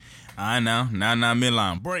I know. Now,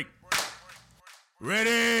 midline. Break.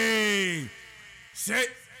 Ready. Set.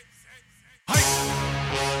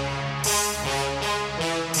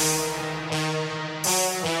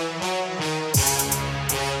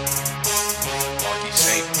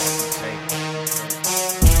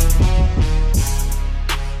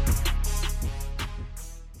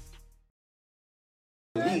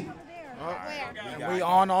 We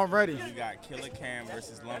on already. We got Killer Cam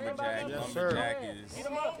versus Lumberjack. Yes, Lumberjack is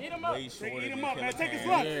way shorter than Killer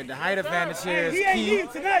Cam. Yeah, the height advantage here is key. We'll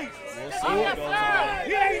see what goes on.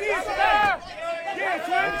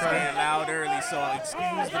 It's getting loud early, so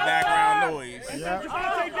excuse the background noise. Yeah.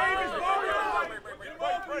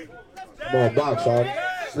 Come on, box, y'all.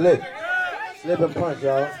 Slip and punch,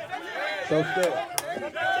 y'all. So still.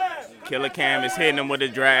 Killer Cam is hitting him with the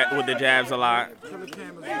jabs a lot. Killer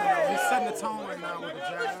Cam is he's setting the tone right now with the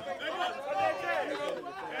jab.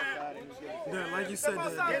 Yeah, like you said,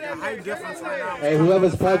 the height difference right now. Hey,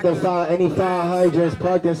 whoever's parked inside any fire hydrants,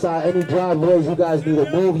 parked inside any driveways, you guys need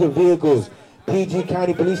to move your vehicles. PG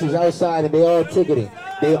County Police is outside and they are ticketing.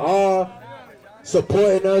 They are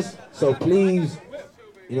supporting us, so please,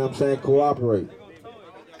 you know what I'm saying, cooperate.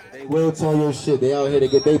 They will tell your shit. They out here to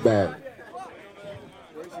get their bag.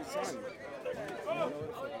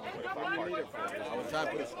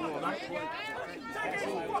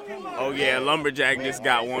 Oh yeah, Lumberjack just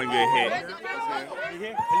got one good hit.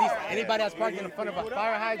 Police, anybody that's parked in front of a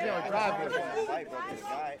fire hydrant or driveway.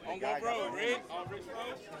 On go bro, Rick.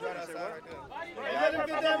 Let him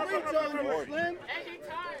get that reach on him, Slim.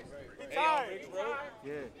 He tired, bro.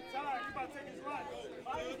 Yeah.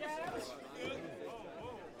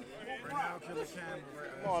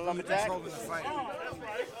 Come on, Lumberjack.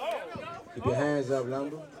 Keep your hands up,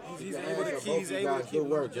 Lumber. He's able to keep good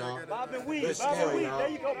work, y'all. Bob and weave. Good skill, There y'all.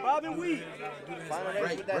 you go. Bob and weave. Find a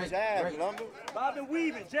range with that jab, Lumber. Bob and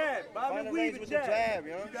weave and jab. Bob and weave and jab.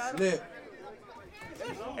 You know? Slip.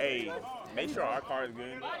 Hey, make sure our car is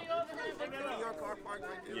good.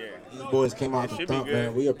 Yeah. These boys came out It the should be thump, good.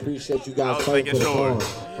 man. We appreciate you I guys was fighting for making the sure.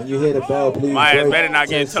 cause. When you hear the bell, please My ass break. better not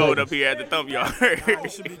 10 get towed seconds. up here at the thump yard.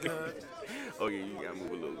 should be good. Oh yeah, you gotta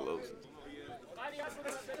move a little closer.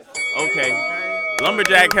 Okay.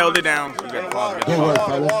 Lumberjack held it down. You got to pause. Good work,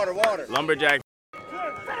 fellas. Water. Lumberjack. All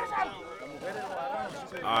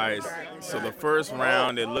right. So the first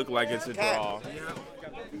round, it looked like it's a draw.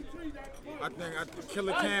 I think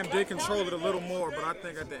Killer Cam did control it a little more, but I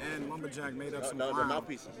think at the end, Lumberjack made up some ground,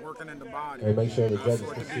 working in the body. Hey, make sure the judges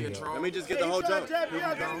For it can to see be a you. draw. Let me just get the whole jump.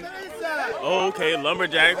 Oh, okay.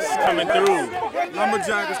 Lumberjack's coming through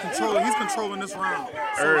Lumberjack is controlling. He's controlling this round.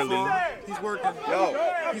 So early. far, he's working.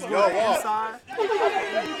 He's working walk. inside.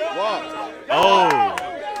 Walk. Oh.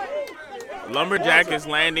 Lumberjack is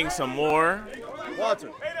landing some more. Walter.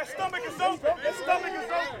 Hey, that stomach is open. That stomach is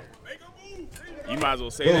open. You might as well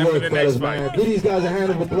say Good that for work, the next fellas, man. fight. Give these guys a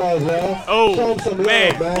hand of applause, y'all. Oh, Show them some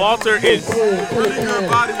man. love, man. Walter is- Really good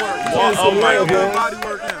body work. He's Oh, getting my real good God. body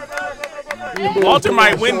work in. Walter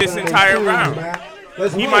might win this entire round.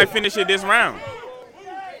 Let's He work. might finish it this round.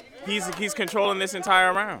 He's controlling this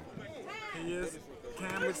entire round. He is.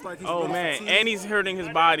 Cam looks like he's Oh, really man. fatigued. And he's hurting his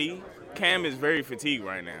body. Cam is very fatigued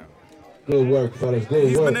right now. Good work, fellas. Good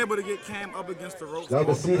He's work. been able to get Cam up against the ropes. Love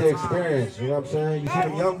to see the experience. You know what I'm saying? You see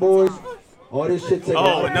them young boys? All this shit takes.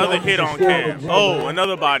 Oh, another hit on Cam. Gym, Oh, man.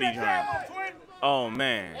 another body jam. Oh,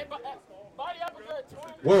 man.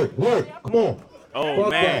 Work. Come on. Oh,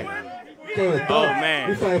 Fuck man. that. Can't even Oh, thump. man.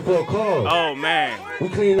 We fighting for a cause. Oh, man. We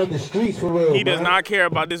cleaning up the streets for real. He does man. not care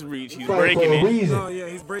about this reach. He's Fighting breaking for a it. reason. Oh, yeah,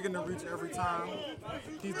 he's breaking the reach every time.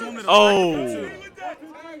 He's doing it Oh,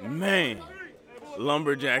 effectively, too. man.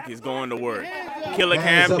 Lumberjack is going to work. Killer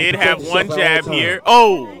Hands Cam up, did protect have yourself one at all jab times. here.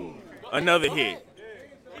 Oh, another hit.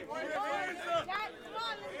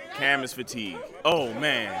 Cam is fatigued. Oh,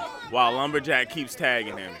 man. While Lumberjack keeps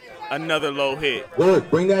tagging him. Another low hit. Work.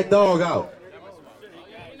 Bring that dog out.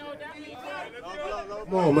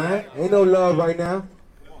 Come on, man. Ain't no love right now.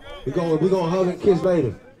 We gonna hug and kiss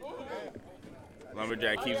later.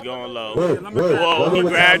 Lumberjack keeps going low. Work. Whoa, he Remember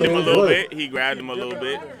what grabbed time him a it is. little Work. bit. He grabbed him a little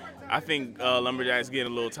bit. I think Lumberjack's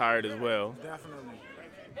getting a little tired as well. Definitely.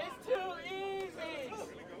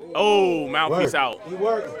 Oh, mouthpiece Work. out. He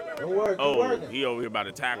working. Don't work. He Oh, working. he over here about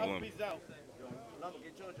to tackle him.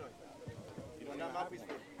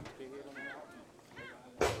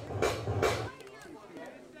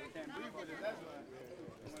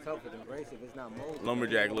 It's tougher than brace if it's not molded.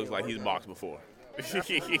 Lumberjack looks like he's boxed before.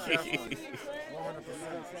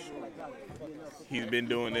 He's been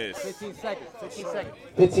doing this. 15 seconds. 15 seconds.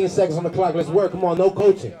 15 seconds on the clock. Let's work. Come on. No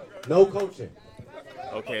coaching. No coaching.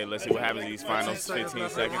 Okay, let's see what happens in these final 15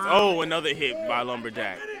 seconds. Oh, another hit by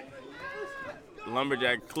Lumberjack.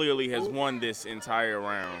 Lumberjack clearly has won this entire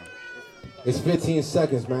round. It's 15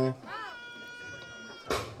 seconds, man.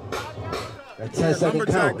 A 10-second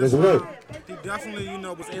count. Let's work. He definitely,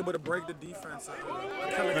 was able to break the defense.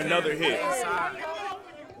 Another hit.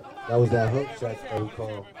 That was that hook shot that we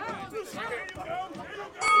called.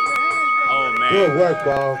 Oh, man. Good work,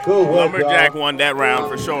 y'all. Good work, Lumberjack y'all. won that round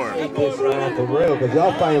for sure. Take this round for real, because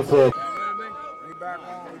y'all fighting for it. We back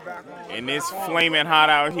on. And it's flaming hot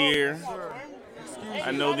out here.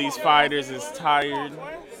 I know these fighters is tired.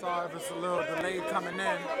 Sorry if it's a little delayed coming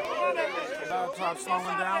in. Laptop slowing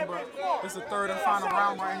down, but it's the third and final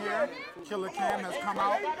round right here. Killer Cam has come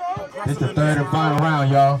out. This is the third and final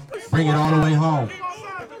round, y'all. Bring it all the way home.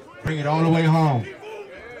 Bring it all the way home.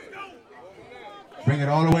 Bring it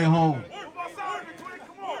all the way home.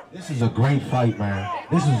 This is a great fight, man.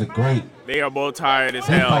 This is a great. They are both tired as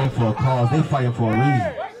They hell. fighting for a cause. They fighting for a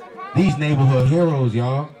reason. These neighborhood heroes,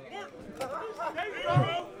 y'all.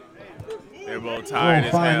 They're both We tired don't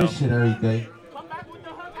as find hell. this shit every day.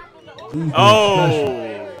 These dudes special.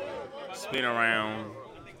 Oh! Spin around.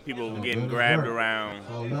 People getting Good grabbed work. around.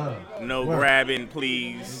 Oh, love. No Work. grabbing, Get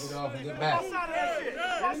please. it off and get back.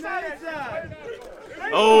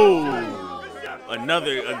 Oh!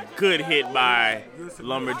 A good hit by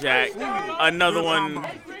Lumberjack. Another one.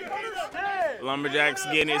 Lumberjack's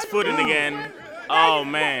getting his footing again. Oh,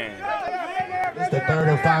 man. It's the third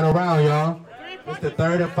and final round, y'all. It's the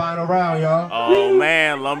third and final round, y'all. Oh,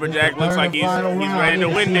 man. Lumberjack It's the looks third like and he's final round. ready to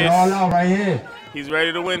You win see it all out this. right here. He's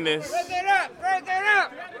ready to win this. Hey,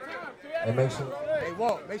 make sure. Hey,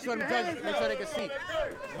 Walt, make sure the judges, make sure they can see.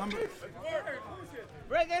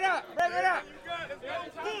 Break it up.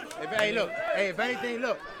 If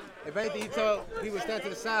anything, he told he would stand to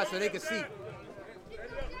the side so they could see.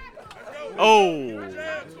 Oh.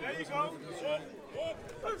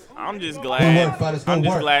 I'm just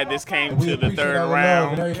glad this came to the third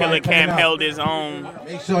round. Killer Cam held his own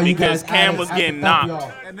Make sure you because guys Cam add was it at getting the top, knocked.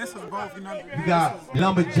 y'all. And this is both, You got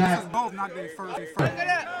Lumberjack. This is both not their first. So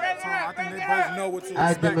I think they both know what to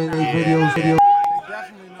Add expect. them in now. their They videos.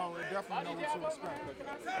 definitely know what to expect.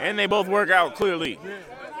 And they both work out clearly.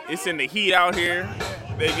 It's in the heat out here.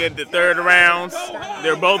 They get the third rounds.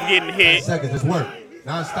 They're both getting hit. Seconds. Let's work.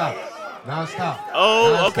 Non-stop. Non-stop.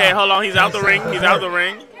 Oh, Non-stop. okay, hold on. He's out the 10 ring. seconds. He's Let's out the work.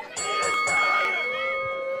 ring.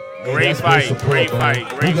 Hey, Great that's fight, support, great man.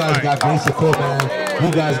 fight, great You guys fight. got great support, man.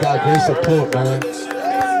 You guys got great support, man.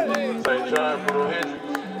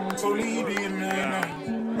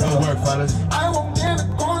 Good work, fellas.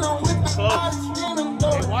 Close.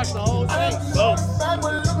 Hey, watch the whole thing. Close.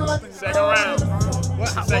 Second round.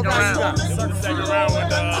 Second round. It was the second round with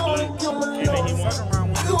Blue. And then he won.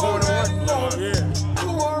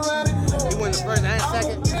 He won the first and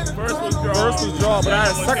second. First was draw. First was draw, but I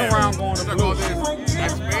had second round going to Blue.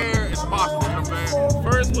 That's fair. It's possible.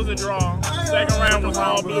 First was a draw. Second round was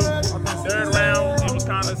all Blue. Third round, it was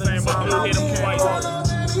kind of the same, but Blue hit him twice.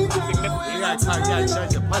 You gotta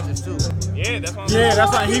judge your punches too. Yeah, that's what I'm Yeah,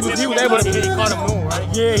 that's right. He was able to. He caught him moving, right?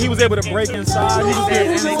 Yeah, he was able to break inside. He was getting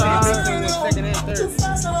And they say inside. Big Twin went second and third.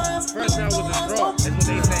 First round was a draw. That's what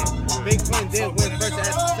they say. Big Twin did win first and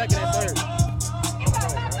second and third.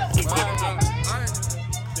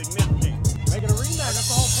 significant. Make it a rematch. That's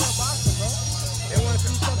the whole point of boxing, bro. They want to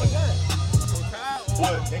see each other again. I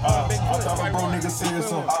thought my bro niggas said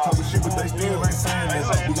some type of shit, but they still ain't saying that.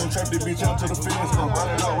 We gon' trap this bitch out to the fence, gon' run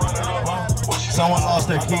it up. Someone lost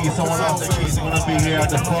their keys. Someone lost their keys. They're gonna be here at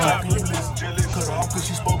the front. Cut her off 'cause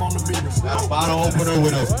she spoke on the business. Bottle opener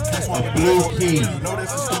with a blue key. No,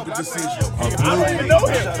 that's a stupid decision. I don't even know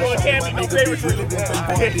him, so it can't be no favoritism.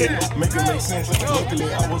 Make it make sense.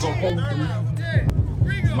 Luckily, I was on home.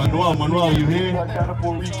 Manuel, you here? I got her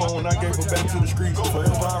for a refund, I gave her back to the streets.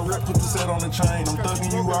 Forever I rep, put the set on the chain. I'm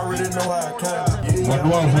thugging, you already know how I came.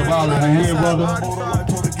 Manuel Zavala, you here, brother? Borderline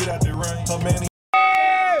told her get out the rain. Her man,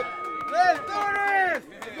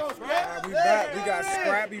 We back. We got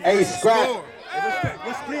Scrappy. Hey, versus Scrap. Score.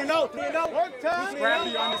 What's 3-0? 3-0?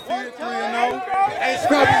 Scrappy undefeated 3-0. Hey,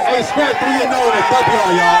 Scrap 3-0 in the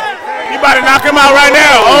W, y'all. You about to knock him out right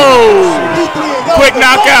now. Oh, quick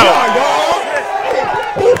knockout.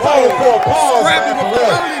 He fighting for a cause, Scrappy man, with for the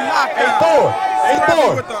real. early Hey, knockout. Thor. Hey, Thor.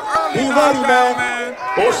 With the early He ready, knockout, man.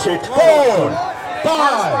 Bullshit. 4,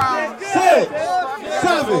 5, 6,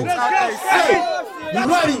 7, 8. You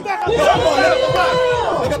ready? Yo, come on,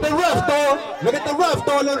 look at the ref, Thor. Look at the ref,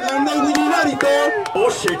 Thor. Let them know when you ready, Thor.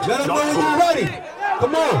 Bullshit. Let them know when you ready.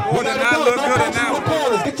 Come on. We did gotta not go. look No good punches in in the that one.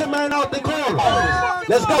 corners. Get your man out the corner.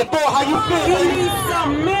 Let's go, Thor. How you feel, baby?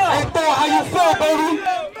 Hey, Thor, how you feel, baby?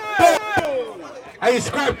 Hey,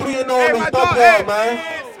 Scrap 3-0 in the W, man.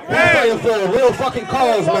 We fighting for a real fucking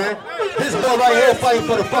cause, man. This boy right here fighting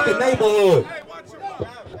for the fucking neighborhood.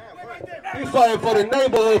 We fighting for the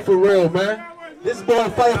neighborhood for real, man. This boy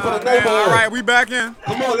fighting for the neighborhood. All right, we back in.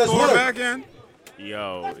 Come on, let's Thor work. back in.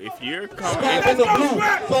 Yo, if you're coming, Scrap in the blue.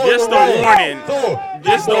 Thor just in a the red. warning. Thor.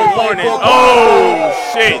 Just a This boy fighting warning. for a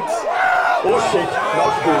Oh shit! Oh shit.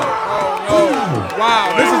 That's good. Wow,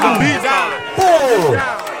 this is the beat down. 4,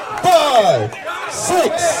 5,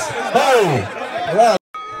 6. Hey. Right.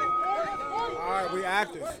 All right, we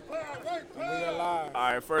active. We alive.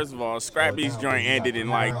 All right, first of all, Scrappy's joint ended in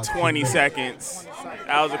like 20 seconds.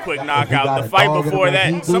 That was a quick knockout. The fight before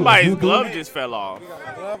that, somebody's glove just fell off.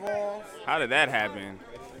 Glove off. How did that happen?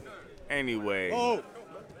 Anyway, I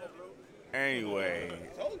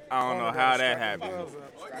don't know how that happened.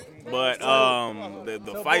 But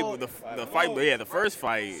the first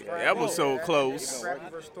fight, that was so close. Scrappy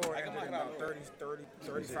versus Thor ended in about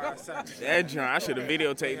 35 seconds. That joint, I should have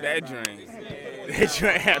videotaped that joint. That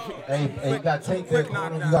joint happened. Hey, you got tape. Red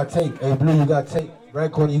corner, you got tape. Hey, blue, you got tape.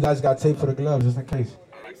 Red corner, you guys got tape for the gloves, just in case.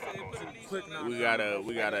 We got a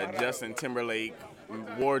Justin Timberlake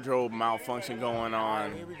wardrobe malfunction going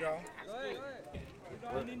on. Here we go.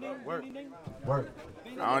 Work.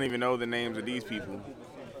 I don't even know the names of these people.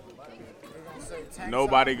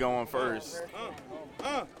 Nobody going first.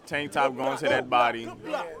 Tank top going to that body.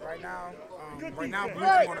 Yeah, right now, blue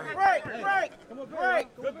corner. Right now, I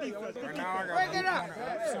got blue corner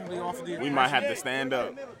assembly off of the. We might have to stand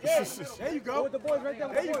up. There you go.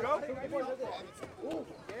 There you go.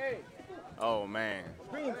 Oh man.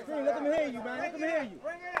 Scream, let them hear you, man. Let them hear you.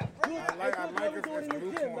 I like it as blue corner.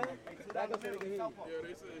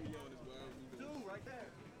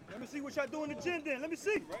 Let me see what y'all do in the gym then. Let me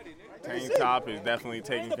see. Tank top is definitely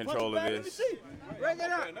taking control of Let me this. see. Bring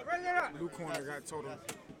it up. Blue corner got total.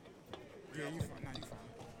 Yeah, you fine. Nah, you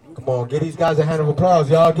fine. Come on, give these guys a hand of applause,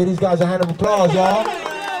 y'all. Give these guys a hand of applause, y'all.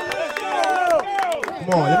 Come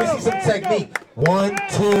on, let me see some technique. 1,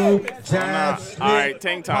 2, jab, split, All right,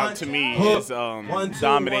 Tank top punch, to me hook. is 1, 2,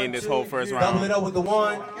 dominating 1, this 2. whole first Double round. it up with the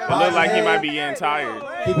 1. It look like he might be getting tired.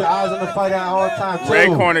 Keep your eyes on the fight at all times. Red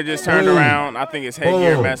 2, corner just turned 3, around. I think his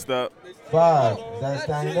headgear 4, messed up. 5. Is that a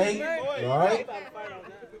standing 8? You all right?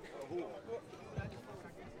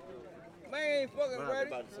 Man, ain't fucking ready.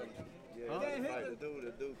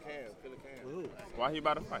 Why he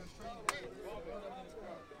about to fight?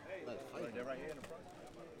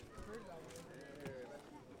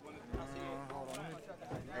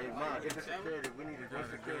 Hey, Mom, get the security. We need to get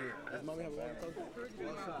security.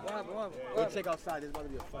 Go check outside. There's about to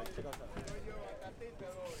be a fight. Check outside.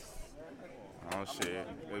 Oh shit!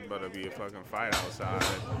 There's about to be a fucking fight outside.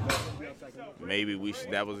 Maybe we should.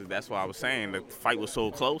 That's what I was saying. The fight was so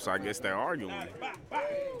close. I guess they're arguing.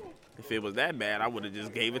 If it was that bad, I would have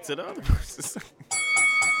just gave it to the other person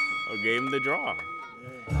or gave him the draw.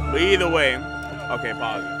 But either way, okay,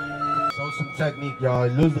 pause it. Show some technique, y'all.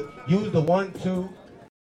 Use the 1, 2.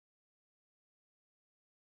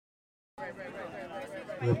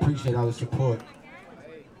 We appreciate all the support.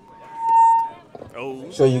 Oh,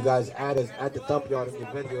 So you guys add us at the Thump Yard in your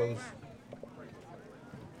videos.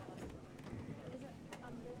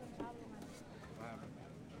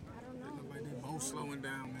 Like they both slowing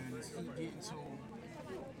down, man. It's getting so.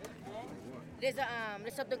 There's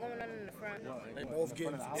something going on in the front. They both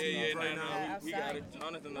getting fatigued right now. Outside.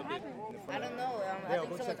 Jonathan a bit. I don't know. I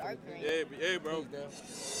think someone's arguing. Yeah, bro.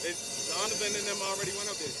 It's Jonathan and them already went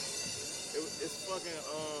up there. It's fucking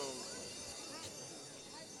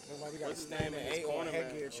Like we got to stand at 8 on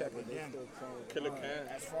headgear check again. Killer Cam.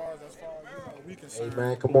 As far as we can Hey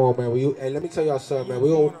man, come on, man. Hey, let me tell y'all something,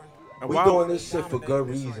 man. We doing this shit for good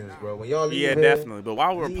reasons, bro. When y'all leave Yeah, here, definitely. But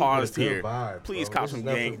while we're leave paused with good here, vibes, please bro. cop This some is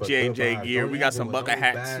nothing but J&J good vibes. gear. Don't We got leave some with no bucket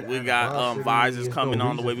hats. bad We got animosity. visors There's coming no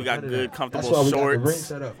on the way. reason We for got none of good, that. comfortable That's why we got the ring shorts.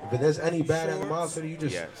 set up. If there's any bad animosity, you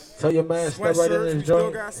just Yes. tell your man, step right in his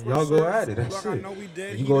joint, and y'all go at it. That's it.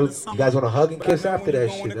 You guys want to hug and kiss after that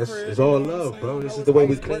shit. It's all love, bro. This is the way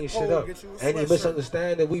we clean shit up. Any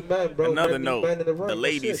misunderstanding, we men, bro. Another Men be note, men in the ring. the That's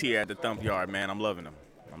ladies it. here at the Thump Yard, man, I'm loving them.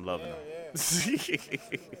 I'm loving them. Need to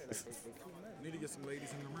get some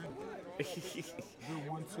ladies in the ring.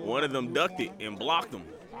 One of them ducked it and blocked them.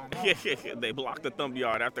 They blocked the Thump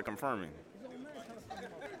Yard after confirming.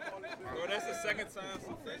 Bro, that's the second time.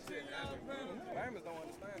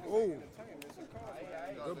 Oh.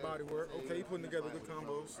 Good body work. Okay, he putting together good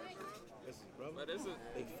combos.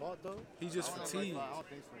 They fought though. He's just fatigued.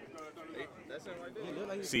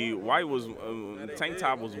 See, White was Tank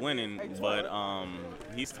Top was winning, but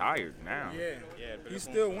he's tired now. Yeah. He's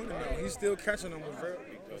still winning though. He's still catching them with very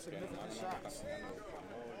significant shots.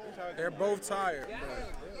 They're both tired.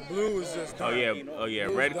 But blue is just done. Oh yeah.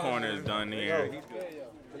 Red corner is done here.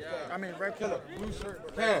 I mean, red color, blue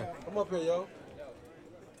shirt. Cam, come up here, yo.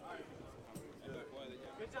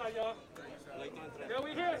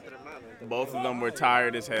 Both of them were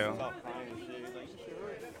tired as hell.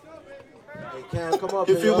 Hey, Cam, come up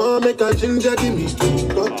here, If you yo. want make a ginger, give me stick,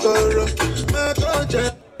 butter, make a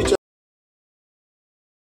jet.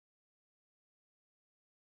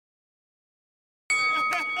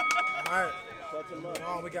 All right.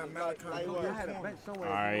 We got Malachi. All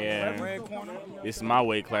right, yeah. Red corner. This is my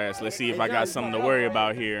weight class. Let's see if I got something to worry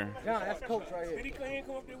about here. Nah, that's coach right here. Did he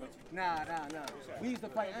come up there with you? Nah. We used to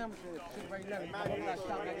fight amateurs. Shit right now. We got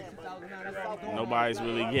shot back in 2009. That's what I'm doing. Nobody's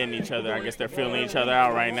really getting each other. I guess they're feeling each other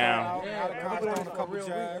out right now. Malachi's throwing a couple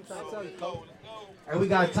jabs. And we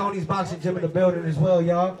got Tony's Boxing Gym in the building as well,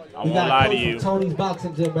 y'all. I We won't got lie Coach to you. from Tony's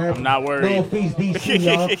Boxing Gym, man. I'm not worried. No fees, DC,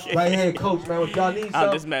 y'all. Right here, Coach, man. If y'all need I'm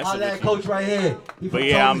something, just messing holla with at you. Coach right here. He But from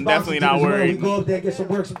yeah, Tony's I'm Boxing definitely Gym not as well. worried. We go up there and get some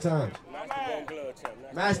work sometimes.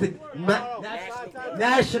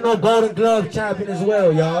 National Golden Glove champion as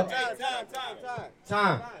well, y'all.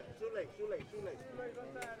 Time.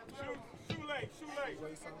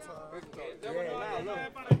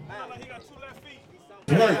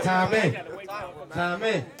 Work, time in. Time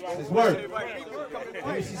in. It's work.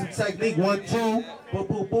 Let me see some technique. 1, 2. Boom,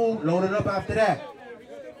 boom, boom. Load it up after that.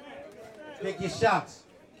 Pick your shots.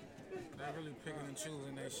 They're really picking and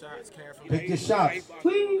choosing their shots carefully. Pick your shots.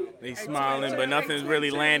 They smiling, but nothing's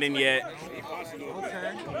really landing yet.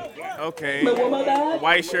 Okay. Okay.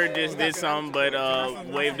 White shirt just did something, but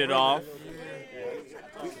waved it off.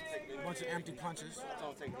 Bunch of empty punches.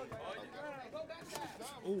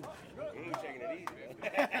 You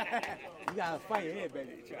gotta fight here, baby.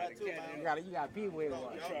 You gotta be where you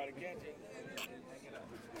are.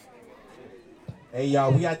 Hey,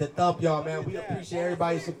 y'all, we at the thump, y'all, man. We appreciate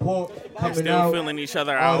everybody's support They're coming still out. feeling each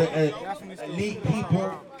other All out. the elite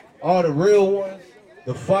people, all the real ones,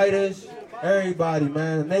 the fighters, everybody,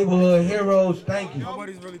 man. Neighborhood heroes, thank you.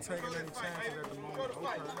 Nobody's really taking any chances at the moment.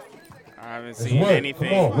 Okay. I haven't It's seen work. Come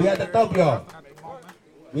anything. on, we at the thump, y'all.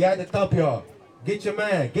 We at the thump, y'all. Get your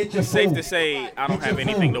man, get your It's food. safe to say I don't Get have your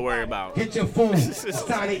anything food. to worry about. Get your food. It's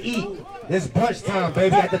time to eat. It's brunch time,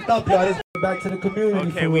 baby. At the thump, y'all. This back to the community.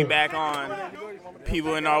 Okay, for we real. back on.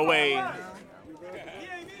 People in our way.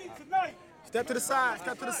 Step to the side.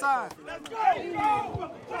 Step to the side.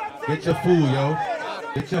 Get your food, yo.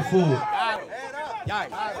 Get your food.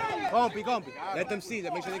 Comfy. Let them see.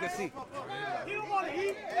 Make sure they can see. He don't want to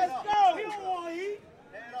eat. Let's go. He don't want to eat.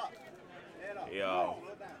 Yo.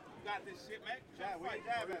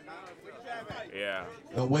 Yeah.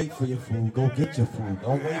 Don't wait for your food. Go get your food.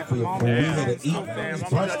 Don't wait for your food. We here to eat. Damn, It's I'm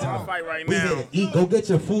brunch judging the time. fight right We now. here to eat. Go get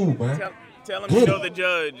your food, man. Tell him Get you know it. the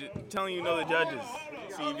judge. Tell him you know the judges.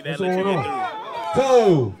 See if that What's let you going get through.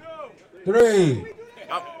 on? 2, 3,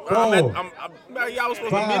 Y'all was supposed to be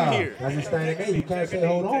 5. here. That's just standing there. You can't say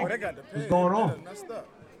hold on. They got the What's going on? messed up.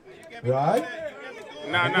 You all right?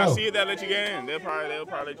 Nah. go. See if that let you get in. They'll probably let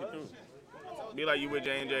you through. Be like you with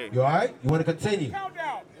J&J. You all right? You want to continue?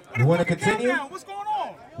 You want to continue? What's going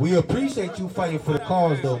on? We appreciate you fighting for the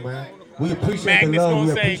cause, though, man. We appreciate Magnus the love. We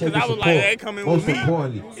gonna say, appreciate 'cause the I was support. like, hey, come in Most with me.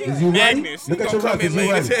 importantly, is you ready? Magnus, Look you at your gonna ref. come Is in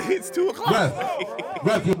you late. ready? It's 2 o'clock.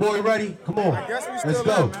 Ref, your boy ready? Come on. guess we Let's still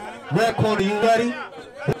go. there, man. Red corner, you ready?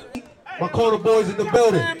 My corner boys in the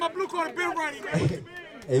building. Man, my blue corner been ready, man.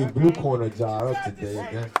 Hey, blue corner job up today,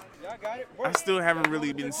 man. I still haven't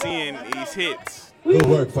really been seeing these hits. Good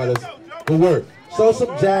work, fellas. Good work. So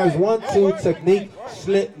some jabs. 1, 2, technique,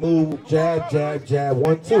 slip, move, jab, jab, jab.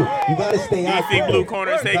 1, 2. You gotta stay Do you active. think though. blue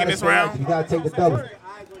corner is You taking gotta this stay round? active. You gotta take the double.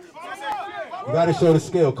 You gotta show the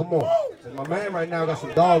skill. Come on. My man right now got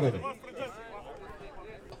some dog in him.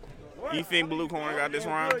 You think blue corner got this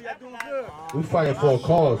round? We fighting for a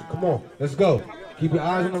cause. Come on. Let's go. Keep your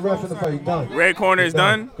eyes on the ref in the fight. You done. Red corner is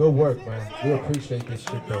done? Good work, man. We appreciate this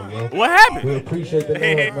shit, though, yo. What happened? We appreciate the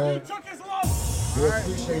love, man. We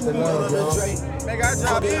appreciate the love, yo. They got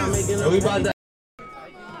job easy. And we about to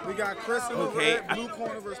We got Chris in the Okay, red, blue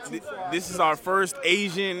corner versus 2-5. This is our first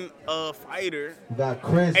Asian fighter. We got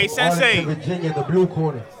Chris Hey, from Sensei. Arlington, Virginia, in the blue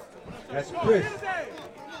corner. That's Chris.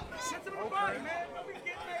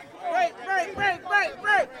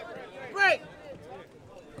 Break.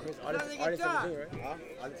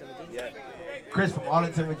 Chris from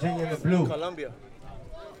Arlington, Virginia, in the blue. Colombia.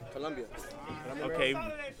 Okay,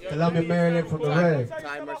 Columbia, Maryland from the red.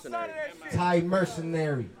 Thai mercenary. Thai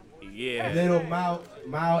mercenary. yeah. Little Mao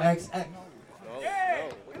XX.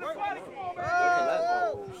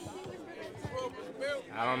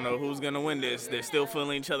 I don't know who's gonna win this. They're still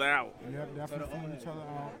filling each other out. Yep, definitely feeling each other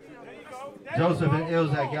out. Joseph and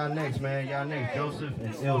Ilzak, y'all next, man. Y'all next. Joseph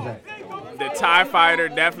and Ilzak. The Thai fighter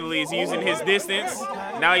definitely is using his distance.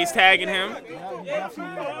 Now he's tagging him. All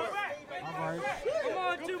right.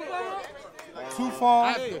 Too far.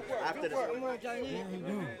 After this. Yeah, he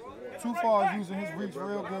do. Too far is using his reach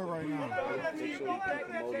real good right now.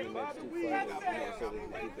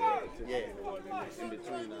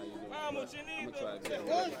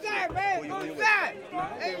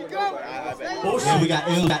 Yeah, we got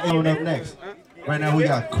Ilzak up next. Right now we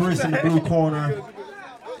got Chris in the blue corner,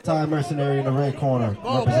 Thai Mercenary in the red corner.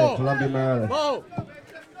 Represent Columbia, Maryland.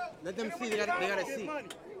 Let them see. They gotta see.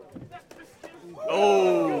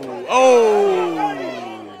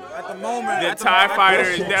 At the moment, The Thai fighter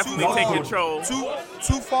is definitely taking control.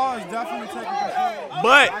 Too far is definitely taking control.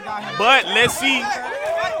 But let's see.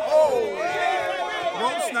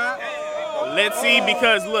 Rope snap. Let's see,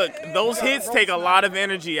 because look, those hits take a lot of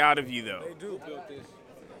energy out of you, though. They do.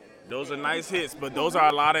 Those are nice hits, but those are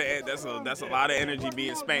a lot of that's a lot of energy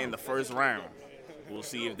being spent in the first round. We'll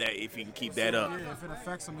see if he can keep that up. Yeah, if it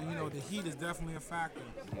affects him, and the heat is definitely a factor.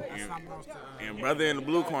 That's something else to, And brother in the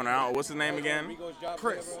blue corner, what's his name again?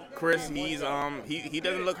 Chris. Chris. He's he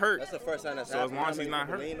doesn't look hurt. That's the first time that's So as long as he's not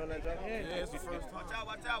hurt. Yeah, it's the first time.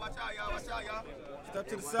 Watch out, y'all. Step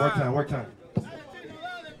to the side. Work time.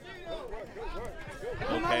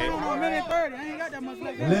 Okay.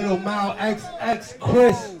 Little Mal XX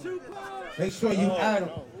Chris. Make sure you add him.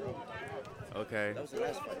 Okay.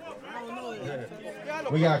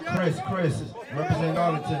 We got Chris representing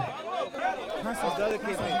Arlington.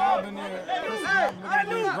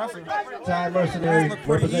 Thai Mercenary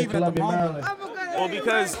representing Columbia, Maryland. Well,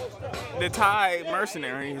 because the Thai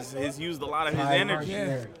mercenary has used a lot of his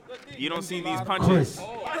energy. You don't see these punches. Chris,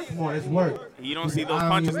 come on, it's work. You don't see those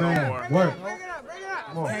punches no more. Work.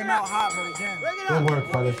 Come on. Came out hot, but again. Good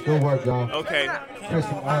work, fellas. Good work, y'all. Okay. Chris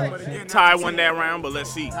from Arlington. Thai won that round, but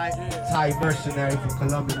let's see. Thai Mercenary from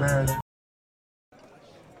Columbia, Maryland.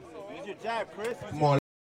 Use your jab, Chris. Come on.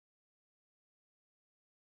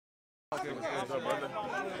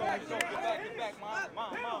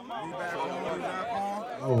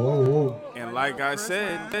 Oh. And like I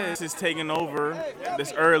said, this is taking over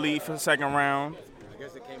this early for the second round. I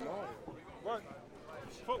guess it came off.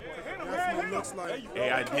 Definitely looks like.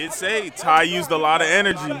 Hey, I did say Thai used a lot of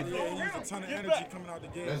energy. Yeah, he used a ton of energy coming out the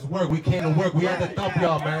gate. Let's work. We came to work. We had to thump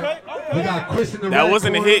y'all, man. We got Chris in the That red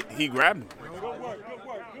wasn't a corner. hit. He grabbed him.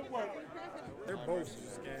 They're both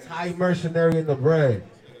scared. Thai Mercenary in the red.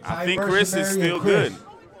 I think Chris is still good.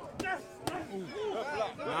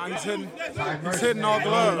 Nah, he's hitting all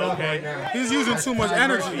gloves. Okay. He's using too much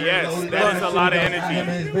energy. Yes, that is a lot of energy.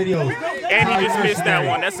 And he just missed that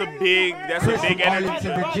one. That's a big energy.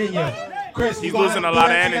 Arlington, Virginia. Chris, He's losing a lot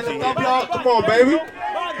of energy. Come on, baby.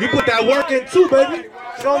 You put that work in too, baby.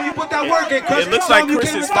 Show him you put that work in, Chris. It looks Show like him you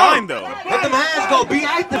Chris came is to fine, thump. though. Let them hands go. Be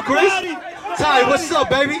active, Chris. Ty, what's up,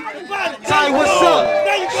 baby? Ty, what's up?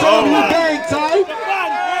 Show him you gang, Ty.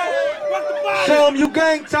 Show him you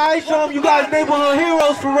gang, Ty. Show him you guys neighborhood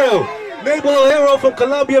heroes for real. Neighborhood hero from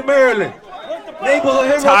Columbia, Maryland. Neighborhood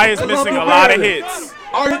hero Ty from is Columbia, missing a lot of Maryland. hits.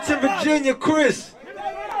 Arlington, Virginia, Chris.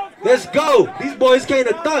 Let's go. These boys came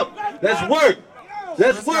to thump. Let's work.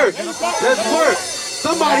 Let's work. Let's work.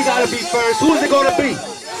 Somebody got to be first. Who's it going to be?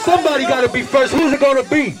 Somebody got to be first. Who's it going to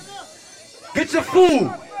be? Get your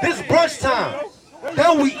food. This is brunch time.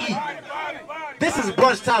 Then we eat. This is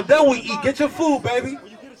brunch time. Then we eat. Get your food, baby.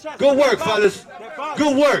 Good work, fellas.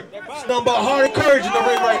 Good work. It's nothing but heart and courage in the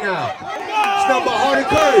ring right now. It's nothing but heart and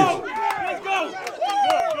courage.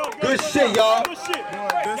 Good shit, y'all. This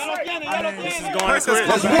is going to Chris.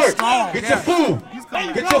 Let's work. Get your food.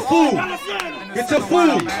 Get your food. Get your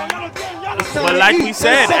food. But like we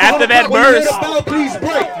said, after that burst,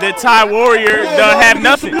 the Thai Warrior doesn't have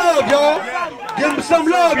nothing. Give him some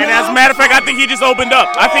love, And as a matter of fact, I think he just opened up.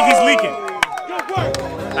 I think he's leaking.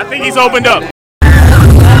 I think he's opened up.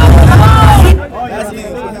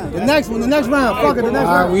 The next round. Fuck it, the next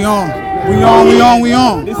All right, round. we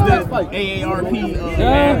on. This is the AARP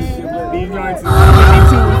match. These joints are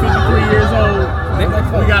 52 and 53 years old. We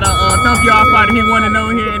got a thump y'all fighter. He want to know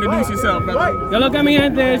here. Introduce yourself, brother. Yo, look at me,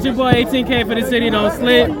 gente. It's your boy 18K for the city. Don't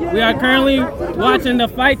slip. We are currently watching the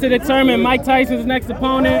fight to determine Mike Tyson's next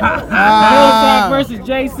opponent. Hillside versus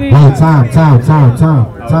JC. Oh, time.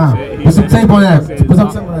 Put some tape on that. Put some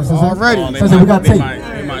tape on that. Already. Sensei, we got tape.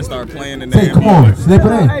 They might start playing the Tape, come on. Slip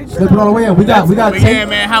it in. Slip it all the way in. We got But tape. yeah,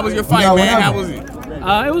 man, how was your fight, man? How was it?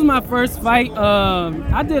 It was my first fight.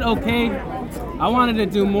 I did okay. I wanted to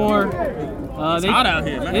do more. It's hot out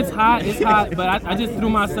here, man. It's hot, but I just threw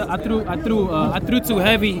myself. I threw too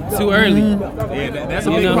heavy, too early. Yeah, that's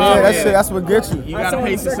a big Yeah, problem. that's what gets you. You gotta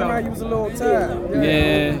pace yourself. You was a little tired.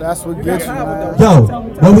 Yeah. That's what gets you, man. Yo,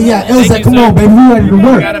 where we at? Ilsa, come on, baby. We ready to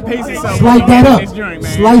work. You gotta pace yourself. Slice that up. This joint,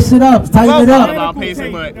 man. Slice it up. Tighten it It's all up. about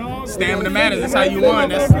pacing, but stamina matters. That's how you won.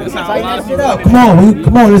 That's how a lot of people Come on,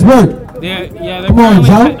 come on, let's work. They're Come on, currently,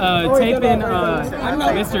 Joe. taping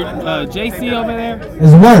Mr. JC over there.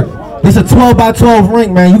 Let's work. It's a 12 by 12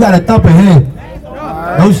 ring, man. You gotta thump it here.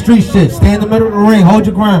 No street shit. Stay in the middle of the ring. Hold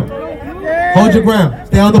your ground. Hold your ground.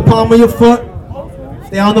 Stay on the palm of your foot.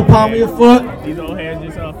 Stay on the palm of your foot. These old heads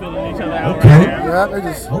just filling each other out. Okay. Yeah, they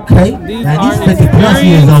just. Okay. These Man, are these 50 plus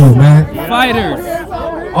years old, man. Fighters.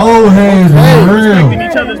 Old heads, man. Respecting Real.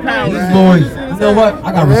 each other's power. These boys. You know what?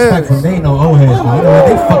 I got respect for them. They ain't no old heads, man. You know what?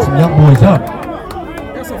 They fuck some young boys up.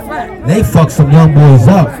 They fuck some young boys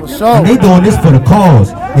up. sure. And they doing this for the cause.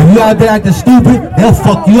 If you out there acting stupid, they'll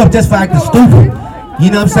fuck you up just for acting stupid. You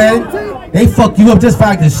know what I'm saying? They fuck you up just for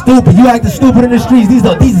acting stupid. You acting stupid in the streets. These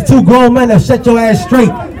are two grown men that set your ass straight.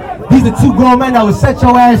 These are two grown men that will set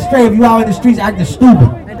your ass straight if you out in the streets acting stupid.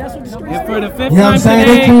 And for the fifth You know what I'm time saying?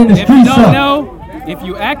 They today, clean the if you streets don't up. know, if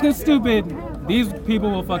you acting stupid, these people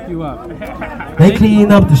will fuck you up. They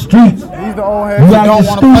clean up the streets. These the old heads You you acting don't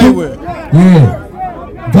want to play stupid? with. Yeah.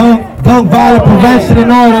 Gun violence prevention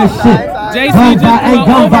and all that shit. JC Gun, just ain't threw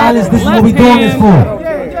gun over violence, this is what we left doing this for.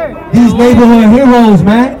 These neighborhood heroes,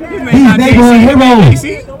 man. These neighborhood heroes.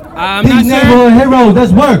 I'm These not sure. neighborhood heroes,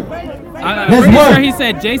 let's work. I'm Let's pretty work. sure he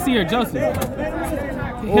said JC or Joseph.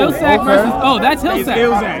 Hillsack versus. Oh, that's Hillsack.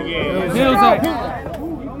 Hillsack, yeah. Hillsack.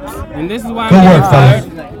 And this is why I'm Good getting work, fellas.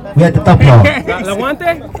 We had to thump y'all.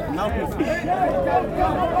 Lawante?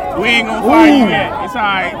 We ain't gonna fire you yet. It's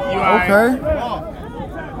alright. You alright. Okay.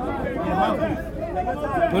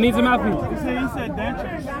 Who needs a mouthpiece? He said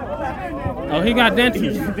dentures. Oh, he got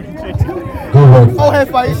dentures. Good work. Old head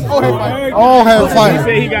fight. Old head fight. Old head He said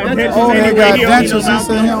fight. he got dentures Old head anyway. got He don't need no dentures. He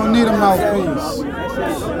said he mouthpiece. don't need a mouthpiece.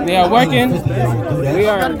 They are working. We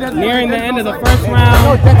are nearing the end of the first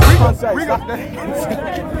round.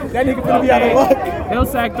 That nigga finna be out of luck.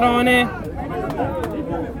 Hillsack throwing in.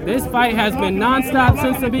 This fight has been non-stop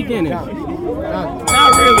since the beginning. Not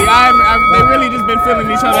really. They really just been feeling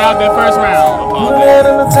each other out that first round.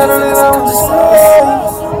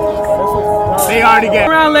 They already got.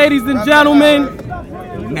 Round, ladies and gentlemen.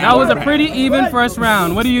 That was a pretty even first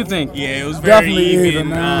round. What do you think? Yeah, it was very Definitely even. even,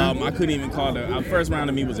 man. I couldn't even call it. First round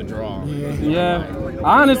to me was a draw. Yeah,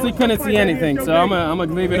 I honestly couldn't see anything, so I'm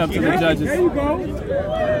gonna leave it up to the judges.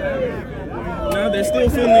 No, they're still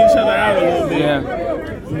feeling each other out a little bit. Yeah,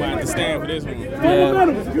 We might have to stand for this one. yeah.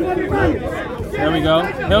 There we go.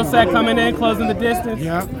 Hillsack coming in, closing the distance.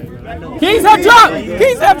 Yeah. Keys have dropped.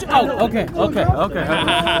 Keys have dropped. Oh, okay.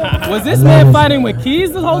 Was this man fighting with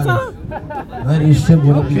keys the whole time?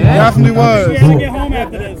 Definitely was. He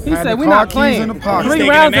Had said the we're car not keys playing. in the pocket. 3 Taking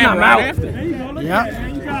rounds a and nap I'm right out. after. Yeah.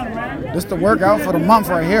 This the workout for the month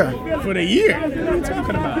right here. For the year. What are you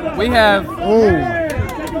talking about? We have Ooh.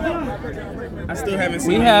 I still haven't seen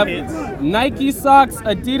we any have hits. Nike socks,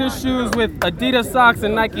 Adidas shoes with Adidas socks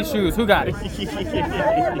and Nike shoes. Who got it? Who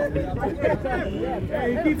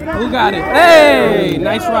got it? Hey,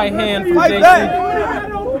 nice right hand from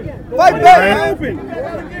JC. Fight back.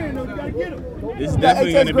 This is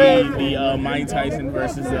definitely going to be the Mike Tyson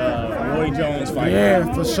versus Roy Jones fight.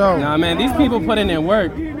 Yeah, for sure. Nah, man, these people putting in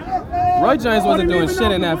work. Roy Jones wasn't doing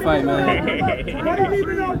shit in that fight, man.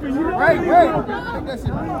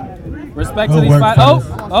 Respect to Good these work, fighters.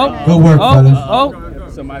 fellas. Oh. Good work, fellas. Oh.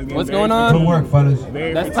 Somebody's getting What's very- going on? Good work, fellas.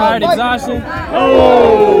 That's tired exhaustion.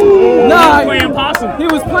 Oh! Nah, He was playing possum. he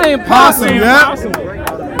was playing Possum, possum. yeah. Possum.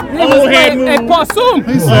 He was Old head playing a move. possum.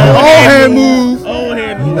 He said old head move. Old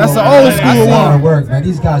head. That's an old That's a school lot of one. work, man.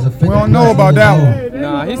 These guys are 50 We don't know plus about years that old. one.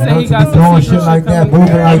 Nah, he And said them he to got be some throwing secret shit like that, coming.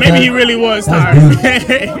 moving like Maybe that. he really was That's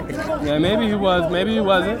tired. Yeah, maybe he was, maybe he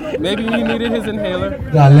wasn't. Maybe he needed his inhaler.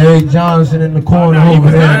 Got Larry Johnson in the corner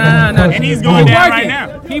over there. Nah. And he's going Keep down working. right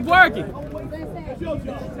now. Keep working.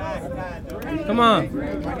 Come on.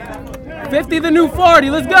 50 the new 40.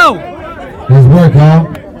 Let's go. Let's work, y'all.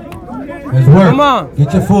 Let's work. Come on.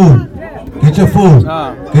 Get your food. Get your food.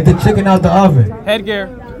 Get the chicken out the oven. Headgear.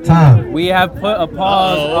 Time. We have put a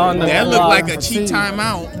pause on the That clock. looked like a cheap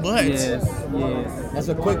timeout, but Yes. That's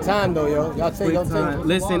a quick time though, yo. Y'all take your time.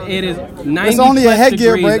 Listen, it is 90 It's only a plus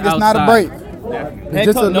headgear degrees break. It's not a outside. break. Head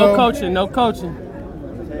just a no little- coaching, no coaching.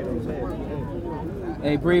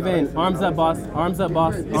 Hey, breathe in. Arms up, boss. Arms up,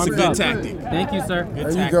 boss. it's Arms a good up. tactic. Thank you, sir. There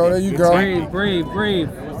you go. There you go. Breathe, breathe, breathe.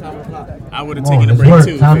 I would have Come on, taken a let's break work.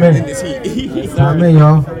 too. Time in. In this heat. Time in,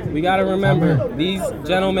 y'all. We gotta remember, these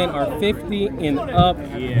gentlemen are 50 and up.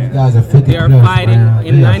 You guys are 50 They are plus, fighting man.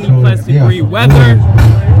 in They are 90 so- plus they are degree so weather. good.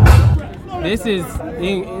 This is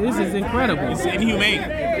incredible. It's inhumane.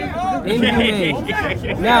 Inhumane.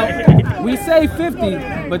 Now, we say 50,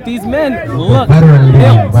 but these men look Veteran league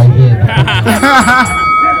built. right here.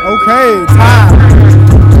 Okay, time.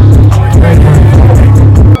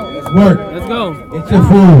 Let's work. Let's go. Get your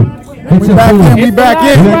food. Get your back food. in, we It's back the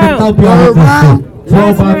in. We last have to round. help y'all with Third round. this shit.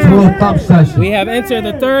 12 by 12 thump session. We have entered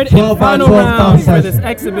the third 12 and by final 12 round thumb for this session.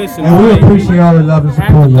 exhibition. And we fight. appreciate all the love and At the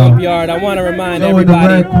support, Thump y'all. Yard, I want to remind Joe in the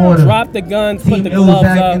everybody, red corner. drop the guns, put Team the gloves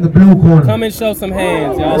Ilzak in the up, blue corner. come and show some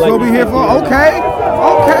hands, y'all. That's Like what we here for. Okay.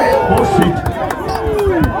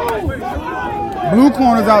 Blue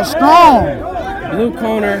corner's out strong. Blue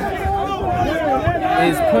corner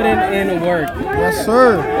is putting in work. Yes,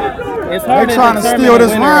 sir. It's hard They to trying to determine steal a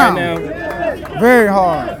this winner round. right now. Very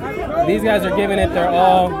hard. These guys are giving it their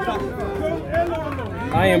all.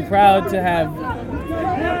 I am proud to have.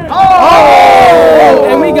 Oh!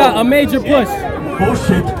 And we got a major push.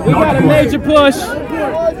 We got a major push. 1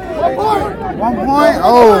 point.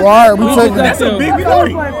 Oh, all right. We taking That's that. a big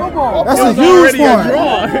point. That's a huge point.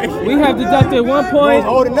 We have deducted 1 point.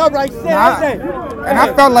 Holding up right there. And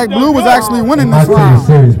I felt like Blue was actually winning I this tell you round.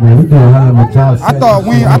 serious, man. We do a hell of a job. I thought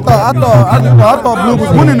Blue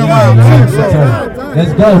was winning the round too. So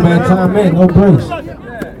Let's go, man. Time in. No breaks.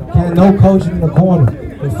 Can't no coaching in the corner.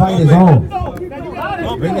 The fight is on.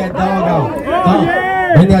 Bring that dog out.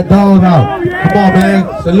 Bring that dog out. Come on, man.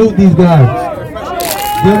 Salute these guys.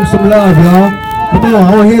 Give them some love, y'all. Come on.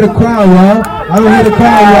 I don't hear the crowd, y'all. I don't hear the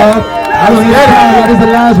crowd, y'all. I don't hear the crowd, y'all. This is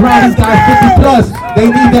the last round. These guys 50 plus. They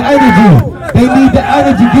need the energy. They need the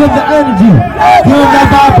energy. Give them the energy. Give them that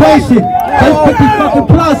vibration. They 50 fucking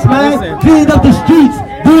plus, man. Cleaning up the streets.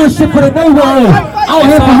 Doing shit for the neighborhood. Out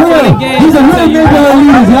here for real. These are real neighborhood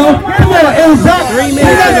leaders, yo. Come on, Ilzak. 3 Bring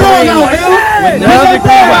minutes that in the dog ring out, Il. with Bring no that other dog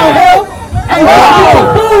out, crowd. Il. Hey,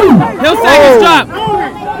 food. Hillsack is dropped.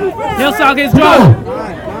 Hillsack is dropped.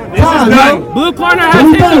 This is done. Blue corner has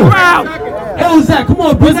hit the crowd. Ilzak, come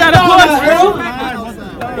on. Bring Was that that a dog push? out, Il.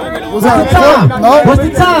 was What's the that a time? push? No. What's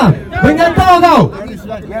the time? Bring that dog out.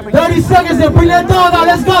 30 seconds in. Bring that dog out.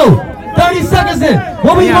 Let's go. 30 seconds in.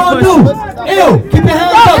 What we gonna do? Il, keep your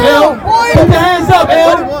hands up, Il. Keep your hands up,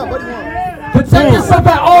 Il. Protect yourself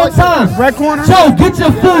at all times. Red corner. Joe, get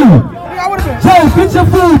your food. Joe, get your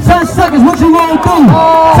food. 10 seconds. What you gonna do?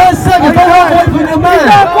 10 seconds. Don't walk away from your man.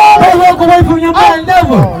 Don't walk away from your man.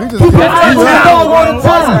 Never. Keep your eyes on the dog all the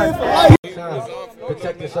time.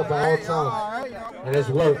 Protect yourself at all times. And let's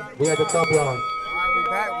work. We at the Thump Yard. All right, we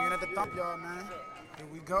back. We in at the Thump Yard, man. Here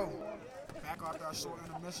we go. Back after our short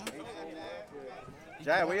intermission.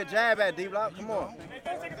 Jab, where your jab at, D-Block? Come on.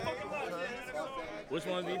 Which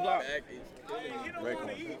one's D Block? Red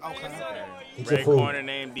corner. Get your Red food. corner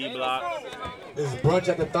named D Block. This is brunch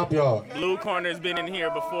at the Thump Yard. Blue corner's been in here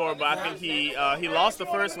before, but I think he lost the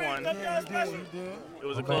first one. It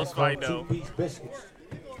was a close fight though. Two-piece biscuits.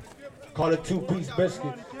 Call it two-piece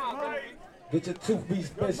biscuits. Get your two-piece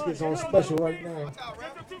biscuits on special right now.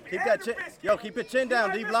 Keep that chin. Yo, keep your chin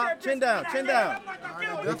down, D-Block. Chin down, chin down.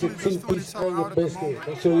 Get your two-piece finger biscuit.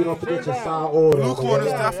 Make sure you don't forget your side order. Blue corner's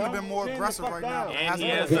definitely been more aggressive right now. And he Hasn't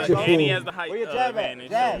has been- Get your food. the height Where your jab at? advantage,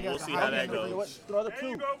 Jab. so we'll see how that goes. Throw the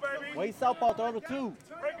two. When he's southpaw, throw the two.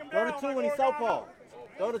 Throw the two when he's southpaw.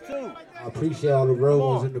 Throw the two. I appreciate all the real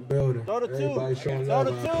ones in the building. Throw the two. Everybody showing Throw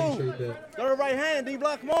love. the I two. appreciate that. Throw the right hand,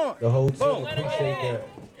 D-Block, come on. The whole team appreciate that.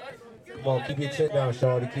 Come on, keep your chin down,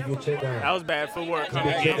 Shawty. Keep your chin down. That was bad footwork Keep your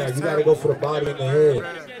coming chin down. in. You gotta go for the body and the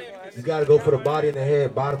head. You gotta go for the body and the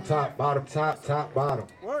head. Bottom, top, bottom, top, top, bottom.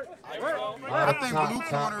 I Bottom, think top, Blue top,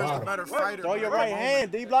 corner is the bottom. better fighter. Throw your right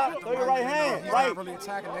hand, D-Block. Throw your right hand. He's Right. not really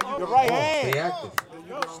attacking. There you Your go. right Stay hand.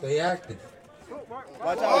 active. Stay active.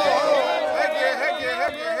 Watch out.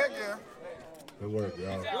 Headgear. Good work,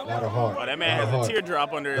 y'all. Lot of heart. Oh, that man Lot of has a heart.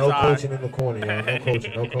 teardrop under his No eye. coaching in the corner, y'all. No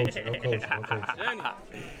coaching. No coaching. No coaching. No coaching.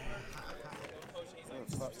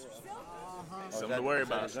 Something to worry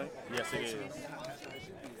about. Yes, it is.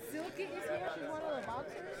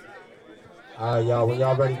 All right, y'all. When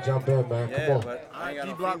y'all ready, jump in, man. Yeah, Come on. but I ain't got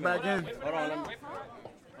no D-Block female. back in. Hold on, let me.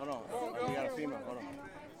 Hold on. We got a female. Hold on.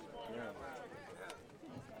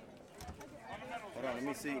 Hold on, let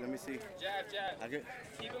me see. I get.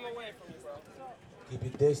 Keep him away from you, bro. Keep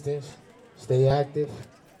your distance. Stay active.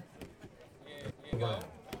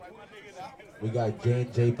 We got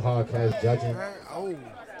J&J Podcast judging. Oh,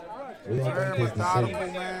 We don't very make this methodical,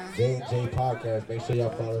 decision. man. J&J Podcast. Make sure y'all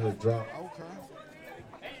follow the drop. Okay.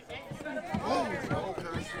 Oh,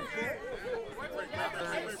 okay.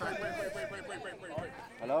 Very effective.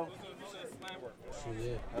 Hello?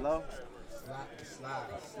 Hello? Slide.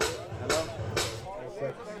 Hello?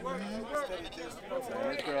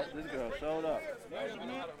 This girl showed up.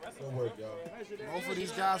 Good work, y'all. Both of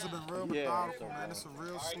these guys have been real methodical, man. It's a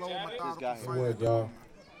real slow, methodical fight. Good work, y'all.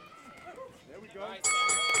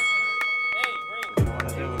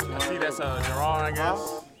 I see that's a draw, I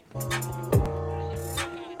guess.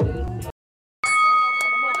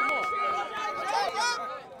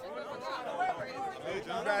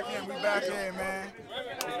 We back in, man.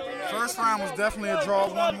 First round was definitely a draw,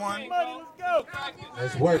 1-1.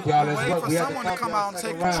 Let's work, y'all. Let's work. For We have someone to to come out and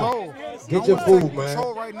take control. Get your food, man.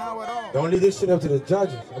 Control right now at all. Don't leave this shit up to the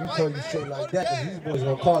judges. I'm telling you shit like that, because these boys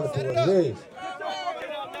gonna call it for what it is.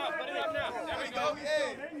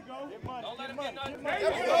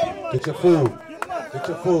 Get your food. Get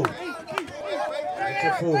your food. Get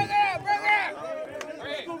your food.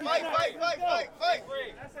 Fight.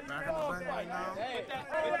 Back in the ring right now.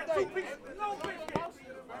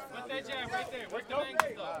 Put that jab right there. Work the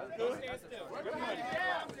angles though. Don't stand still. Work the money.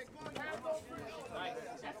 Nice.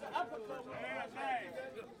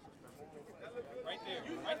 Right there.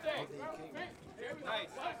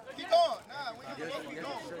 Nice. Keep going. Nah, we need to go. Keep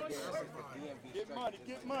going.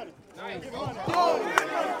 Get money. Nice.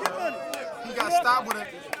 He got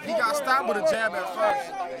stopped with a jab at first.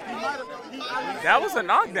 That was a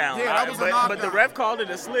knockdown. Yeah, that was a knockdown. But the ref called it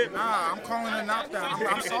a slip. Nah, I'm calling it a knockdown.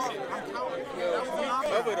 I'm sorry. That was a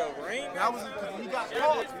knockdown. That was he got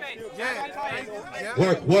caught. Yeah.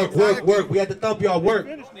 Work. We have to thump y'all. Work.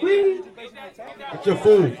 Get your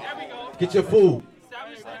food. Get your food.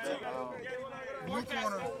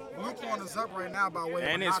 Blue corner's up right now by way of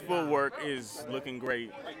And his footwork is looking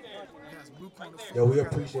great. Yo, we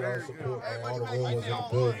appreciate all the support, man. All the real ones in the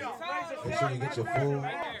building. Make sure you get your food,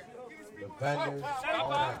 the vendors, all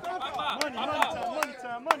that.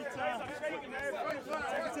 Money time.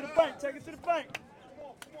 Take it to the bank.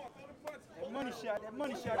 That money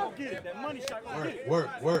shot, go get it. That money shot, go get it. Work.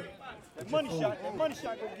 That money shot,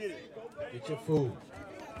 go get it. Get your food.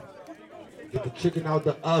 Get the chicken out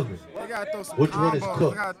the oven. They gotta throw some Which one is combos.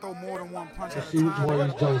 cooked? They gotta throw more than one punch Let's at see a which time. one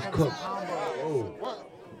of these joints cooked. Oh.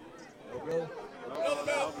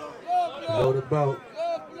 Load the belt.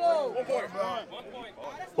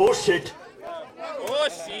 Oh shit.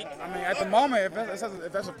 I mean, at the moment,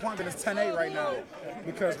 if that's a point, then it's 10-8 right now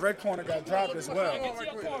because red corner got dropped as well.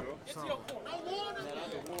 So.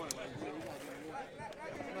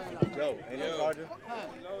 Yo, ain't no charger?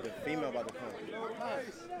 The female about to come.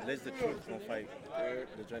 Liz the Truth gonna fight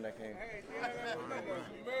the joint that came.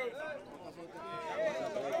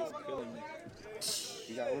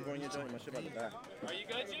 You got over on your joint? My shit about to die. Are you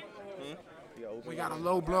good, G? We got a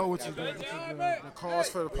low blow, which is the cause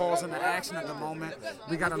for the pause in the action at the moment.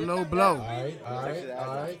 We got a low blow. All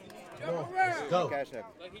right. Come on, let's go.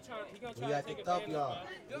 We have to thump y'all.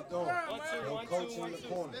 Keep going. No coach in the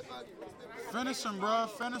corner. Finish him, bro.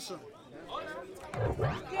 Finish him.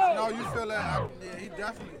 No, you feel that? Yeah, he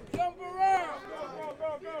definitely. Jump around.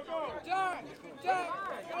 Go. John,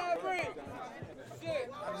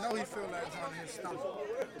 I know he feel that on his stomach.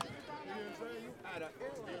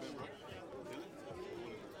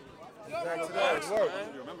 Back to that work.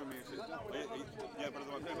 You remember me and shit. Yeah, but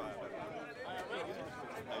it's on tape.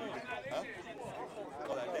 Huh?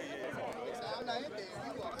 Oh, that day,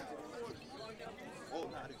 Oh,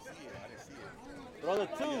 no, I didn't see it. Brother,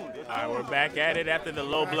 two. All right, we're back at it after the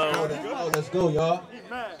low blow. Let's go, y'all. He's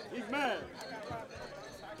mad.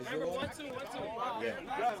 Remember, 1-2. Yeah. You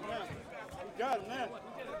got him, man.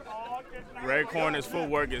 Red corner's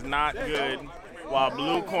footwork is not good, while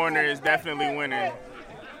blue corner is definitely winning.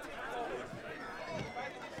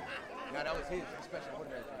 No, that was his special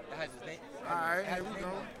order. That has his name. All right, here we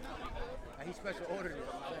go. He special ordered it.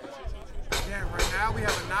 Again, right now we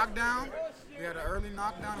have a knockdown. We had an early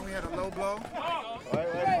knockdown and we had a low blow.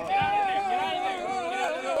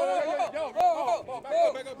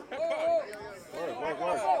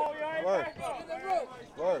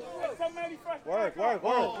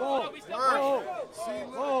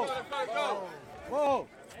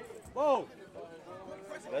 Whoa.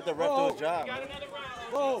 Let the ref do his job.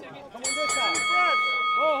 Whoa. Come on this side.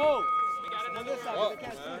 Whoa. Come on this side. All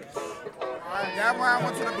right, that round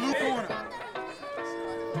went to the blue corner.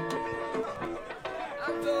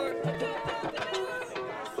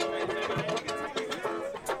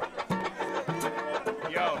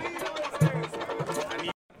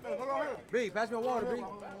 B, pass me a water, B.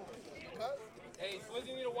 Hey,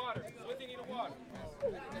 Swizzy need a water.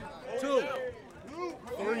 2.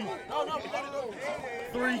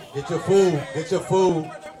 3. Get your food.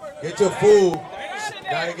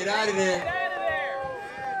 Gotta get out of there.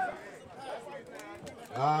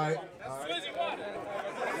 All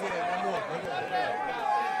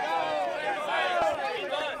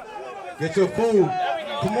Get your food.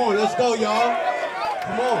 Come on, let's go, y'all.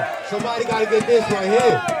 Come on. Somebody got to get this right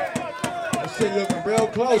here. This shit looking real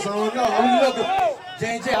close. I don't know. How we looking?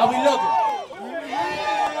 J&J, how we looking?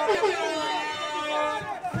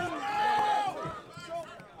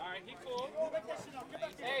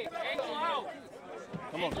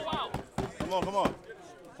 Come on.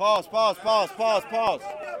 Pause the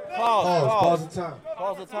time.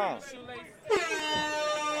 Pause the time.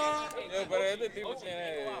 Yeah, but other people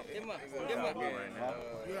saying,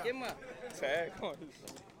 tag on.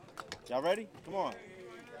 Y'all ready? Come on.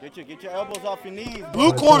 Get your elbows off your knees.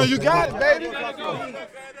 Blue corner, you got it, baby.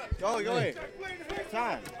 Go ahead.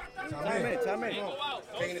 Time minute.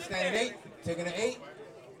 Taking the stand at 8. Taking the 8.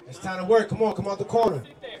 It's time to work. Come on, come out the corner.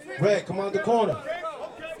 Red, come out the corner.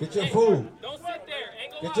 Get your food. Don't sit there.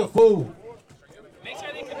 Get your food. Make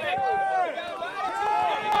sure they connect.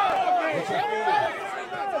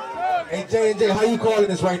 Hey, J&J, how you calling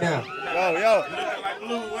this right now? Yo.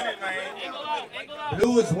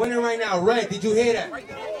 Blue is winning right now. Red, did you hear that?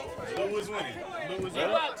 Blue is winning.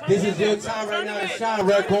 This is your time right now to shine,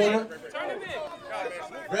 red corner.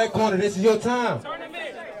 Red corner, this is your time.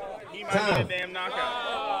 He might get a damn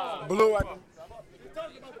knockout. Blue.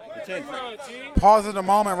 Pause at the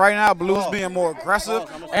moment. Right now, Blue's being more aggressive,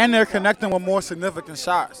 and they're connecting with more significant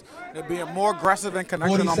shots. They're being more aggressive and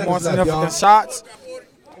connecting on more significant shots.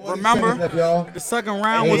 Remember, the second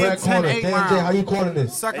round was a 10-8 round. How you calling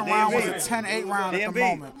this? Second round was a 10-8 round at the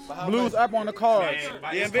moment. Blue's up on the cards.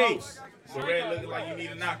 DMB. So Red looking like you need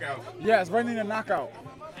a knockout. Yes, Red needs a knockout.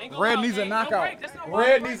 Red needs a knockout.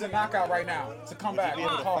 Red needs a knockout right now to come back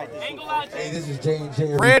on the card. Hey, this is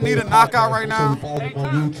J&J. Red need a knockout right now. Follow him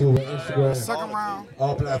on YouTube and Instagram. Second round.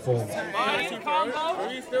 All platforms. Nice.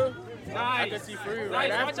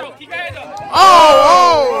 Watch out. Keep your head up.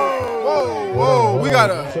 Whoa. We got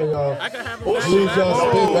to. Show y'all. Use your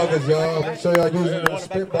spit buckets, y'all. Make sure y'all using those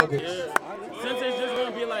spit buckets. Since it's just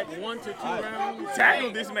going to be like 1 to 2 rounds.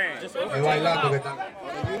 Tackle this man. Hey, white lock it.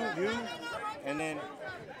 You, and then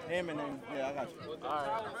him, and then, yeah, I got you. All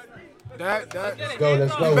right. Let's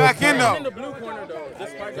go. Back in, though. In the blue corner, though.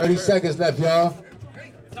 30 seconds left, y'all.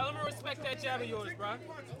 Tell him to respect that jab of yours, bro.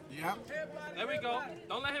 Yep. There we go.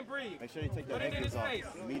 Don't let him breathe. Make sure you take that Put it in his face.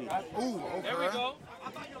 immediately. Ooh, okay. There we go.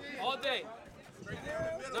 All day.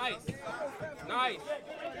 Nice.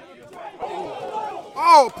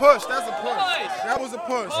 Oh, push. That's a push. That was a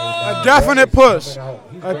push. A definite push.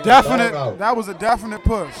 That was a definite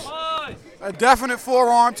push. A definite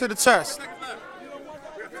forearm to the chest.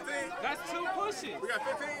 That's 2 pushes.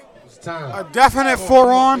 It's time. A definite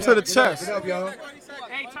forearm to the chest. Get up, y'all.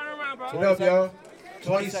 Hey, turn around, bro. Get up, y'all.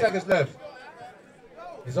 20 seconds left.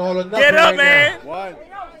 It's all or nothing. Get up, right man. One.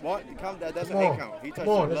 That's an 8 count. He touched Come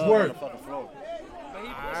on, the let's glove work. on the fucking floor.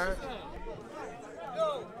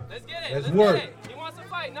 Let's get it. Let's work. Get it. He wants to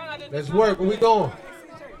fight. No, Let's work. What we doing?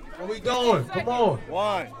 Come on.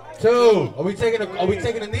 1. 2. Are we taking a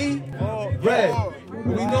knee? Red. What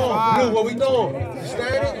we doing? Blue, what we doing? You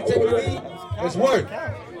standing? You taking a knee? Let's work. All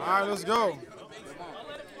right, let's go.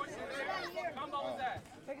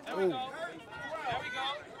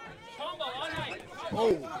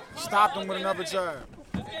 Oh, stopped him with another jab.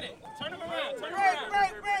 Let's get it. Turn him around.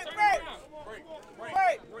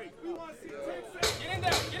 Break. Get in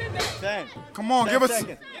there. 10. Come on, give us.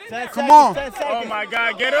 10 Come seconds, on. 10 Oh seconds. my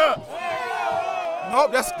God, get up.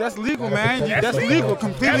 Nope, that's legal, man. That's legal,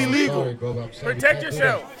 completely legal. Protect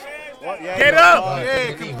yourself. Yeah, Get up.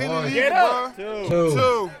 Yeah, completely legal, Get up. bro.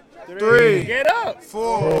 2, 2, 3, Get up.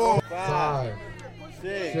 4. 5,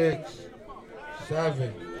 6,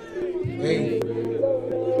 7, 8.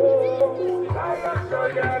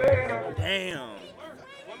 Damn.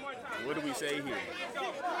 What do we say here?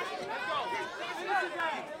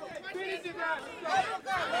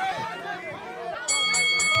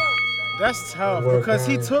 That's tough because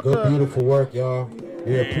he took Good, a. beautiful work, y'all.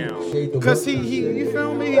 We appreciate the work. Because he, you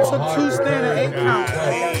feel me? He took 2 standing 8 counts.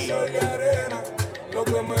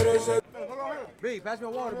 B, pass me a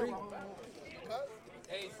water, B.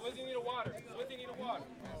 Hey, Swizzy need a water.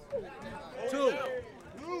 2.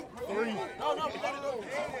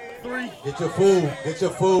 3. Get your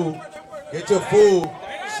food.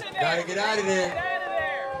 Gotta get out of there.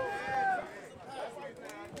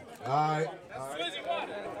 All right.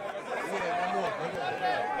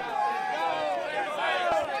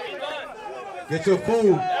 Get your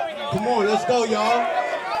food. Come on, let's go, y'all.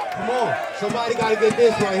 Come on. Somebody gotta get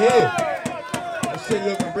this right here. This shit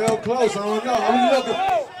looking real close. I don't know. How we looking?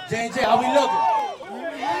 J&J, how we looking?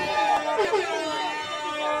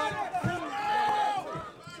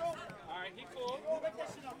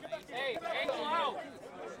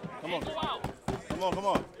 Come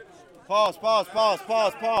on. Pause the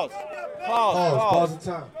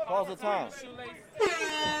time. Pause the time.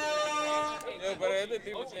 Yeah, but other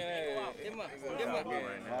people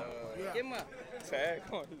tag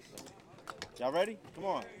corners. Y'all ready? Come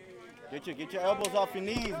on. Get your elbows off your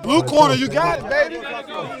knees. Blue corner, you got it, baby.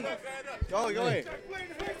 Go ahead.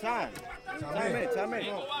 Time in.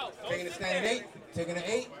 Taking a stand at 8. Taking an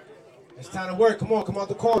 8. It's time to work. Come on, come out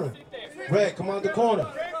the corner. Red, come out the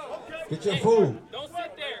corner. Get your food. Don't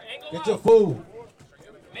sit there. Get your food.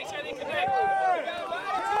 Make sure they connect.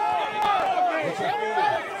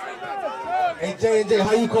 Hey, J&J,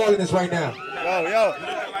 how you calling this right now? Yo.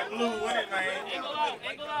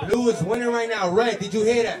 Blue is winning right now. Red, did you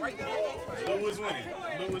hear that? Blue is winning.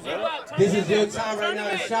 This is your time right now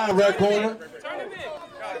to shine, red corner.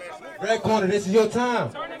 Red corner, this is your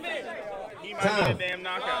time. He might get a damn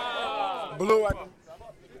knockout. Blue.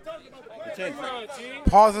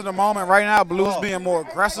 Pause at the moment right now. Blue's being more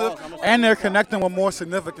aggressive, and they're connecting with more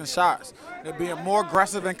significant shots. They're being more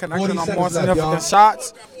aggressive and connecting on more significant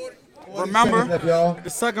shots. Remember, the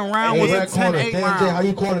second round was a 10-8 round. How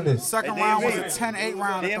you calling this? Second round was a 10-8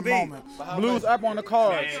 round at the moment. Blue's up on the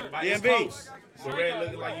cards. DMB. So Red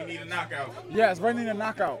looking like you need a knockout. Yes, Red needs a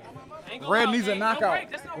knockout. Red needs a knockout.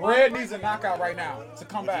 Red needs a knockout right now to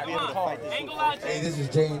come back on the card. Hey, this is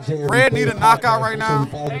J&J. Red need a knockout right now.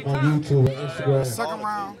 Follow them on YouTube and Instagram. Second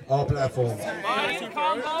round. All platforms. Nice.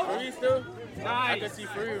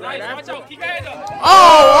 Watch out. Keep your head up.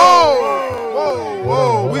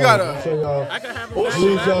 Whoa. We gotta. Show y'all.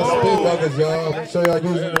 Use your spit buckets, y'all. Make sure y'all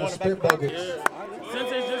using those spit buckets. Since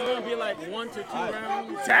it's just gonna be like 1 to 2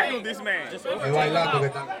 rounds. Tackle this man. Hey, white lock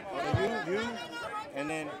it. You, and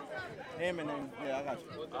then him, and then I got you.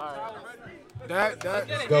 All right.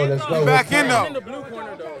 Let's go. Back in though. In the blue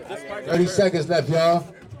corner though. 30 seconds left, y'all.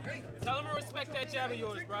 Tell him to respect that jab of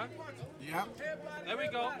yours, bro. Yep. There we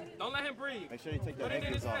go. Don't let him breathe. Make sure you take Put that it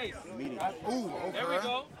in his face. immediately. Ooh, okay. There we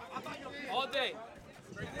go. All day.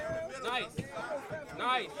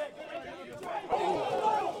 Nice.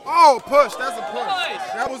 Oh, push. That's a push.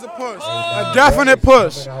 That was a push. A definite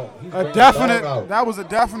push. That was a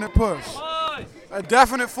definite push. A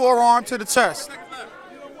definite forearm to the chest.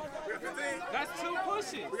 That's 2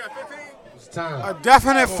 pushes. It's time. A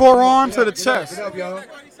definite forearm to the chest. Get up, y'all.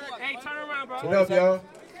 Hey, turn around, bro. Get up, y'all.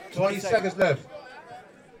 20 seconds left.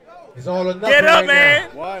 It's all or nothing. Get up, right man.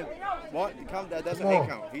 One. That's an 8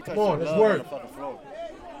 count. He touched Come on, the let's glove work. on the fucking floor.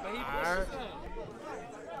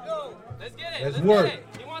 Let's get it. Let's work. Get it.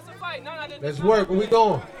 He wants to fight. No, Let's work. What we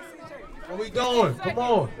doing? Come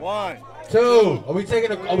on. 1. 2. Are we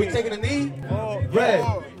taking a knee? Red.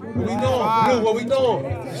 What we doing? Blue, what we doing?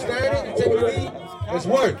 You standing? You taking a knee? Let's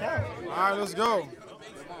work. All right, let's go.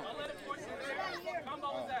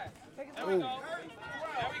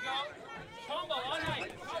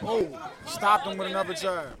 Oh, stopped him with another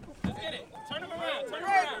jab. Let's get it. Turn him around.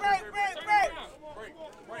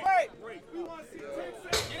 Break.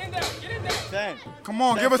 Get in there. 10. Come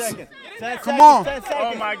on, give us. 10 Come seconds, on. 10 seconds.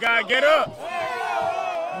 Oh my God, get up.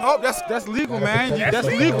 Nope, that's legal, man. That's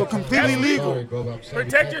legal, completely legal.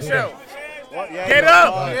 Protect yourself. Get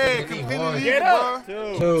up. Yeah, completely legal, Get up.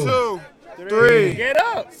 bro. 2, 3, Get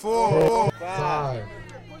up. 4. 5,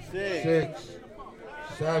 6,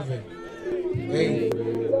 7, 8.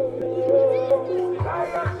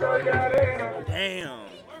 Damn.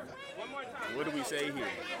 What do we say here?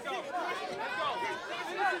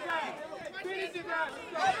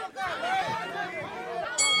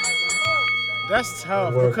 That's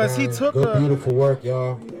tough because he took Good, beautiful work,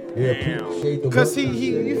 y'all. We appreciate the work. Because he,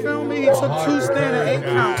 you feel me? He took 2 standing 8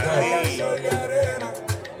 counts.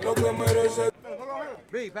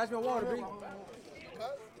 B, pass me a water, B.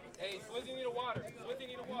 Hey, Swizzy need a water.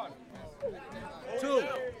 2.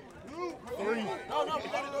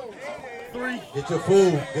 3. Get your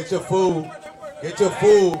food.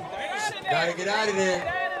 Gotta get out of there.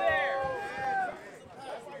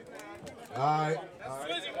 All right.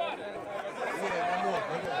 Swizzy, water.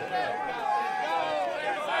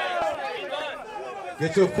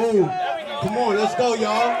 Get your food. Come on, let's go,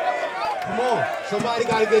 y'all. Come on. Somebody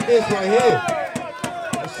gotta get this right here.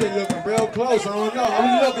 This shit looking real close. I don't know. How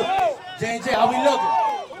we looking? J&J, how we looking?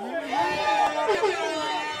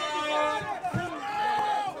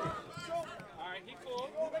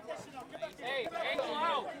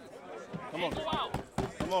 Come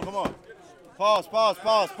on. Pause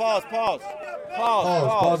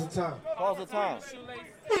the time.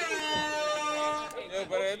 Yeah,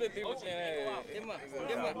 but other people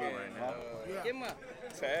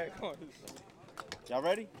tag corners. Y'all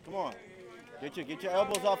ready? Come on. Get your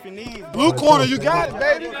elbows off your knees. Blue corner, you got it,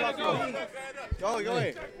 baby. Go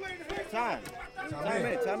ahead. Time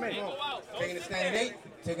in. Taking a stand at 8.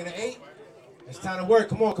 Taking an 8. It's time to work.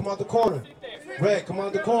 Come on, come out the corner. Red, come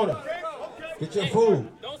out the corner. Get your food.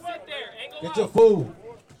 Don't sit there. Get your food.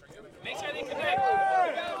 Make sure they connect.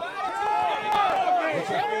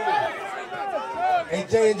 Hey,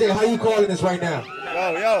 J&J, how you calling this right now?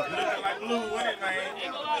 Yo.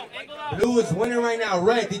 Blue is winning right now.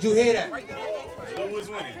 Red, did you hear that? Blue is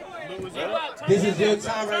winning. This is your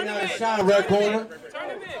time right now to shine, red corner.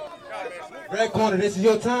 Red corner, this is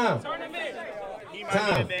your time. He might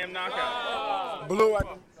get a damn knockout. Blue.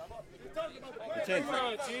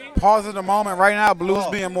 Pause at the moment right now. Blue's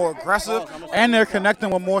being more aggressive, and they're connecting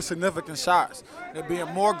with more significant shots. They're being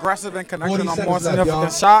more aggressive and connecting on more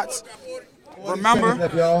significant shots. Remember,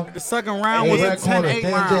 the second round was a 10-8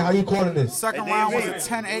 round. how you calling this? Second round was a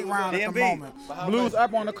 10-8 round at the moment. Blue's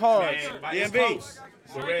up on the cards. DMV.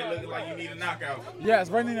 So Red looking like you need a knockout. Yes,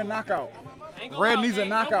 Red needs a knockout. Red needs a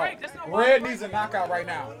knockout. Red needs a knockout right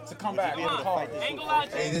now to come back on the card.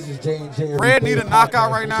 Hey, this is J&J. Red need a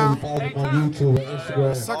knockout right now. Follow them on YouTube and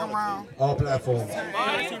Instagram. Second round. All platforms.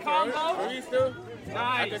 Nice.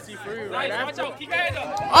 Watch out. Keep your head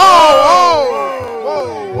up.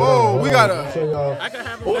 Whoa. We gotta. Show y'all.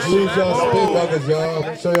 Use your spin buckets, y'all.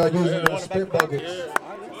 Make sure y'all using those spin buckets.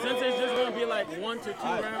 Since it's just gonna be like 1 to 2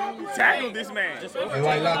 rounds. Tackle this man. Hey,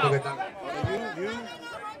 white lock it. You,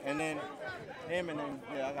 and then him, and then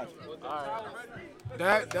I got you. All right.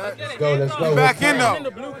 Let's go. Back in though. In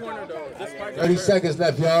the blue corner though. 30 seconds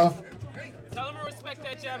left, y'all. Tell him to respect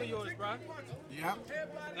that jab of yours, bro. Yep.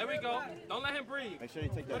 There we go. Don't let him breathe. Make sure you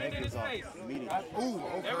take that Put it in his face. Ooh,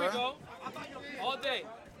 okay. There we go. All day.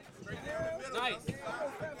 Nice.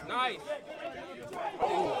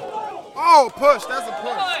 Oh, push. That's a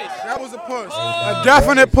push. That was a push. A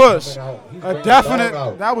definite push.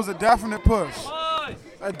 That was a definite push.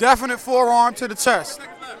 A definite forearm to the chest.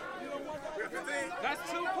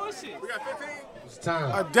 That's 2 pushes. It's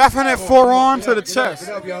time. A definite forearm to the chest.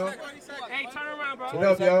 Get up, y'all. Hey, turn around, bro. Get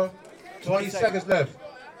up, y'all. 20 seconds left.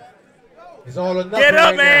 It's all or nothing. Get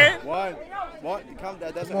up, right man. One.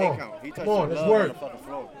 That's an 8 count. He touched Come on, the let's glove work. on the fucking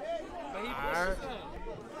floor.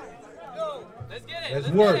 Let's get it. Let's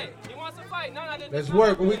work. Get it. He wants to fight. No, Let's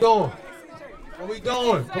work. What we doing?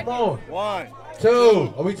 Come on. 1.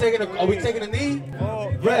 2. Are we taking a knee?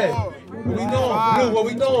 Red. What we doing? Blue, what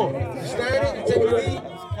we doing? You standing? You taking a knee?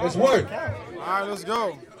 Let's work. All right, let's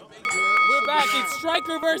go. We're back. It's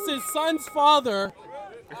Striker versus Son's father.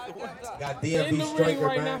 Got In DMV the ring Striker,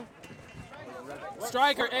 right man. now.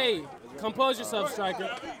 Striker, hey, compose yourself, Striker.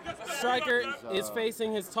 Striker is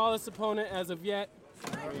facing his tallest opponent as of yet.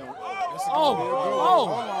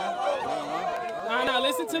 Nah,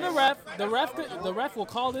 listen to the ref. The ref will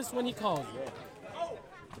call this when he calls it.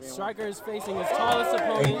 Striker is facing his tallest Hey,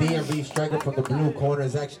 opponent. DMV Striker from the blue corner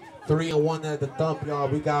is actually 3-1 at the thump, y'all.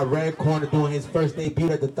 We got red corner doing his first debut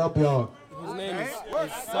at the thump, y'all. His name is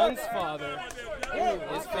his son's father.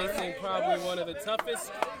 Is facing probably one of the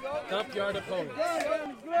toughest thump yard opponents.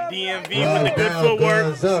 DMV with the good footwork.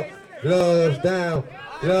 Gloves up, gloves down,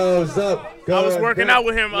 gloves up. I was working out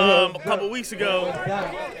with him a couple weeks ago.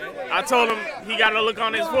 I told him he got to look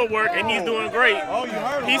on his footwork, and he's doing great.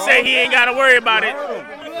 He said he ain't got to worry about it.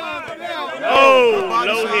 Oh,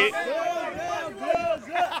 low hit.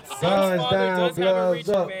 Gloves down, gloves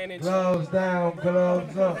up, gloves down,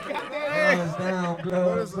 gloves up, gloves down,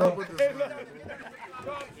 gloves up.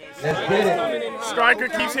 Let's get it. Striker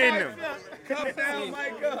keeps hitting him.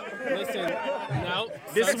 Listen, now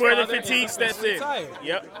This is where the fatigue steps in.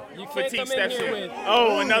 Yep. You can't Fatigue come in steps here in. with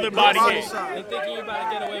Oh, another body hit. and thinking you're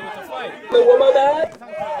about to get away with the fight.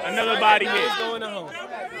 Another body Now he's hit. going to home.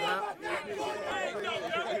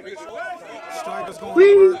 Striker's going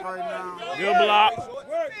to work right now. Good block.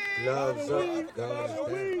 Gloves up, gloves down.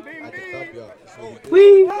 I can thump y'all. That's what he do.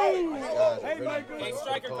 Hey,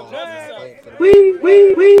 Striker, compose yourself.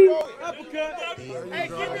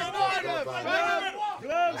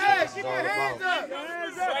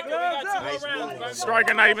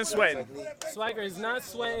 Striker not even sweating. Striker is not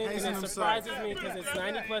sweating, and it surprises me because it's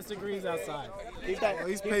 90+ degrees outside. He's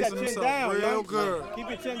pacing himself real good. Keep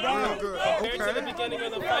your chin down. Real good. Compared to the beginning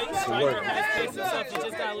of the fight, Striker has paced himself. He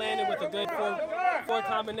just got landed with a good four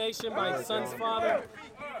combination by his son's father.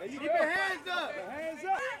 Keep your hands up.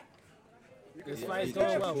 This fight is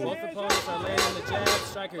going well. Both opponents are landing the jab.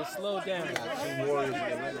 Striker is slowed down. Because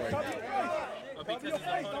his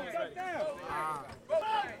opponent was ready.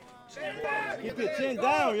 Keep your chin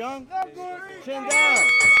down, young. Chin down.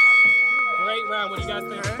 Great round. What do you guys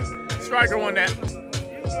think? Striker won that.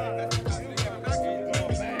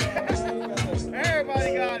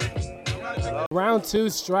 Round 2,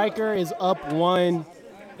 Striker is up 1.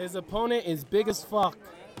 His opponent is big as fuck.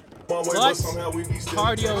 But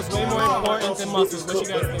cardio is way more important than muscles. What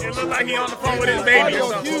you guys think? It looks like he on the phone with his baby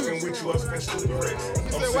or something.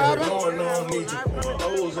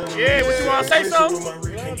 Yeah, what you want to say, so?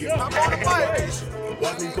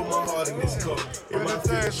 Watch me put my heart in this cup. In my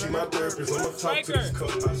face, she my therapist. I'ma talk to this cup.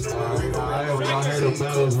 Y'all heard the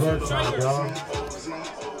battles work, y'all.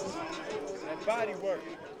 Body work.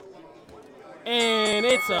 And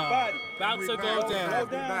it's about to go down.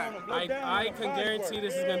 I can guarantee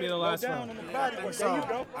this is going to be the last round. I think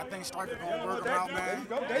Striker gonna work him out, man.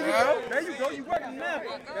 There you go. You working now.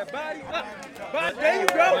 That body up. There you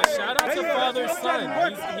go. Shout out to father's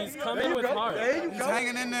son. He's coming with heart. He's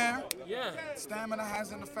hanging in there. Yeah. Stamina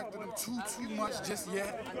hasn't affected him too much just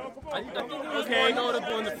yet. I think it was more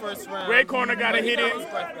notable in the first round. Red corner got to hit it.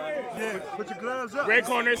 Yeah. Put your gloves up. Red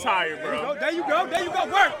corner is higher, bro. There you go.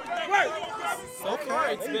 Work. So far,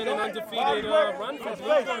 it's been an undefeated run for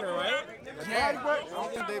Blue Corner, right? Yeah. I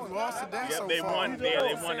don't think they've lost today so far. They won. Yeah,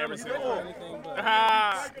 they won ever since.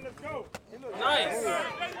 Nice.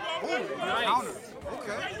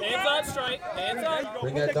 Okay. Hands on, Strike. Hands on.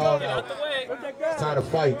 Bring that dog Get out. out the way. It's time to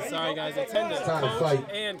fight. Sorry, guys. Attendance, It's time to coach,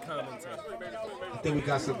 fight. and commentator. I think we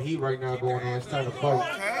got some heat right now going on. It's time to fight.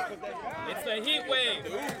 It's the heat wave.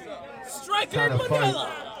 Striker Time to fight.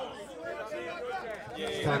 Manila.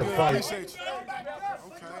 It's time to fight. Appreciate you.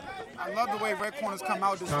 Okay. I love the way Red Corners come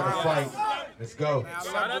out this Time to round. fight. Let's go.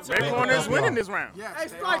 Red corner is winning this round. Yeah, Hey,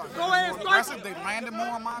 Striker, go ahead, Striker. They landed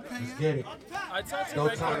more, in my opinion. Let's get it. I talked to No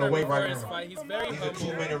Red time to Corner wait before right his now. fight. He's very These are humble.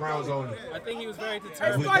 2-minute rounds only. I think he was very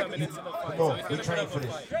determined Hey, coming into the fight. Come So on, he's we gonna trained put for up a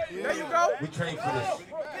this. fight. There you go. We trained for this.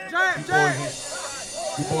 Jam.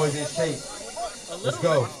 You boys in shape. A Let's little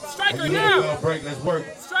go. bit. Striker Let's get a now. little break. Let's work.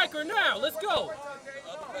 Striker now. Let's go.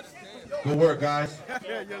 Good work, guys.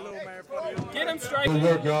 Get him, Good Strikey.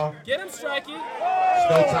 work, y'all. Get him, Strikey. It's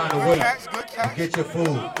no time to wait. Good catch. Get your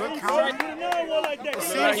food. Good count. Get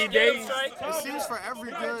him, Strike. It seems for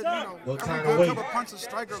every good, No every time to good wait. couple punches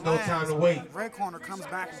Striker No lands, time to wait. Red Corner comes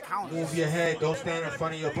back and counters. Move your head. Don't stand in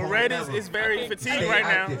front of your But opponent. Red never. is very fatigued Stay right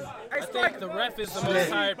active. now. I think the ref is the most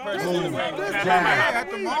tired person in the ring. Jab. At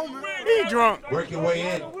the moment. He drunk. Work your way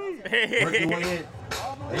in. Work your way in.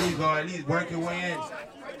 There you go. At least work your way in.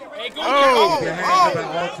 Hey, go Keep your hands up at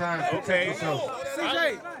all times. Protect yourself.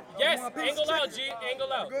 CJ. Yes, angle out, G.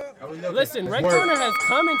 Angle out. How we looking? Listen, Let's Red work. Corner has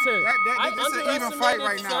come into. I This is an even fight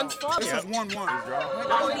right underestimated now. Son's father. This is 1-1.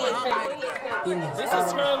 This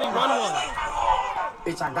is currently 1-1.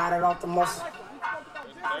 Bitch, I got it off the muscle.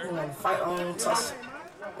 You wanna fight on tussle.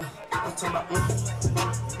 I'm talking about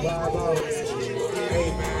Hey,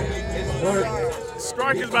 man. It's work.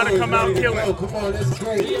 Striker's about to come out and kill him. Come on, let's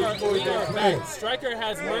play. We are back. Striker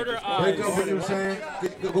has murder eyes. Break up what you were saying.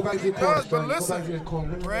 Go back to your corner. Go back to your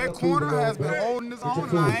corner. Red Corner has been holding his own,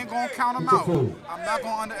 and I ain't going to count him out. I'm not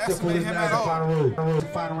going to underestimate him at all.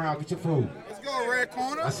 Final round. Get your food. Let's go, Red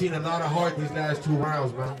Corner. I seen a lot of heart these last 2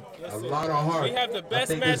 rounds, man. A lot of heart. We have the I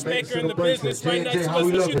best think this makes matchmaker in the celebration. business right next J&J, to how us.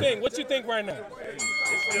 we What you looking? think? What you think right now?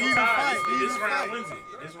 Even fight. This round wins it.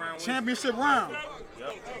 This round wins it. Championship round.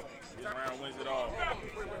 Yep. This round wins it all.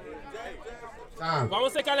 Time.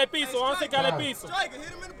 Vamos a secarle piso. Vamos a secarle piso. Striker, hit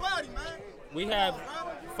him in the body, man. We have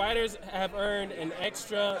fighters have earned an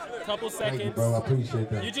extra couple Thank you, seconds. bro. I appreciate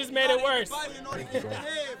that. You just made it worse.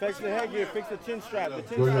 Fix the headgear, fix the chin strap, the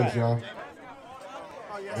chin Good looks, strap. y'all.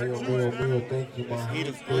 Meal, thank you,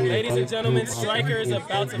 man. Ladies and gentlemen, Striker is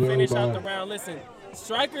about to finish out the round. Listen,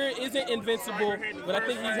 Striker isn't invincible, but I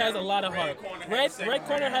think he has a lot of heart. Red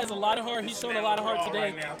Corner has a lot of heart. He's shown a lot of heart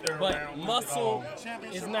today, but muscle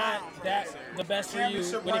is not the best for you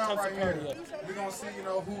when it comes to cardio. We're going to see,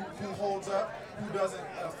 who holds up, who doesn't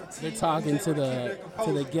fatigue. They're talking to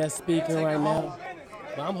the guest speaker right now.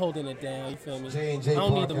 But I'm holding it down, you feel me? J&J I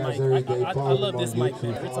don't need the mic. I love this mic,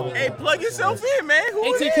 man. It's on. Hey, plug yourself in, man. Who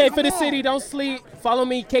is ATK for the city, don't sleep. Follow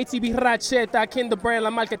me, KTB Racheta, Ken the Brand, La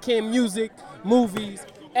Marca Ken Music, movies,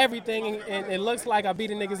 everything. And it looks like I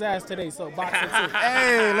beat a nigga's ass today, so boxing too.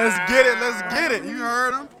 Hey, let's get it. You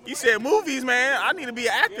heard him. You said movies, man. I need to be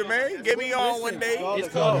an actor, man. Get me on one day. It's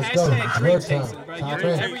called Let's go. hashtag dream Work time. chasing, bro. You Time do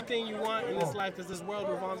in. everything you want in this life because this world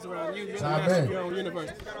revolves around you. You're the Time master in. of your own universe.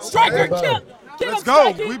 Striker, Time get Let's him,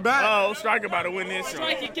 go. Strikey. We back. Oh, Striker about to win this.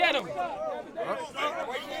 Strikey, get him. Makes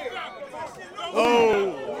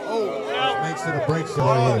it a break Oh,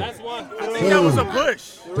 scenario. that's one. I think that was a push.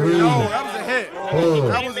 3, No, that was a hit. 4,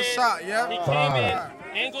 That was a shot, He yeah. came in, 5,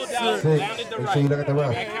 angled out, 6. landed the Make sure you right. look at the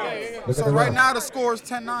ref. Look at So the right ref. now the score is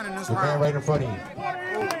 10-9 in this The man round. right in front of you.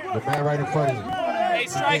 The man right in front of you. Hey,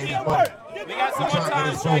 He's getting his Strikey, money. we got some He's more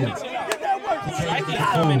trying to time, get his Strikey. food. Striker's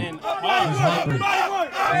coming in hard. He's hungry. He's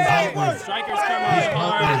hungry. Striker's coming in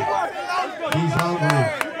hard. He's hungry.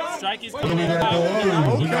 Striker's Give coming me in that hard.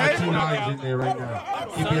 ball. You got 2 lines in there right now.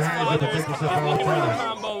 Keep your hands up and take yourself out of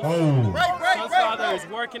time. Oh. Sunfather is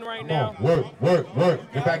working right now. Come on, work.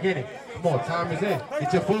 Get back in it. Come on, time is in.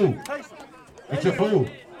 Get your food. Get your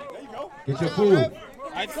food. Get your food.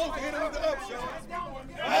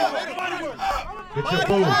 Get your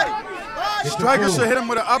food. Striker should hit him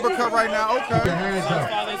with an uppercut right now. Okay. Keep your hands up.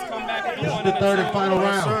 This is the third and final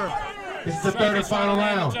round. This is the third and final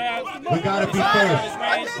round. We gotta be first.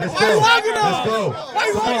 Let's go. Let's go.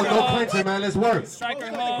 Come on, no clinching, man. Let's work.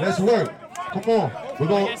 Let's work. Come on. We're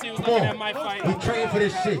going. Come on. We train for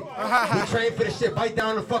this shit. We train for this shit. Bite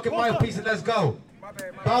down the fucking mouthpiece and let's go.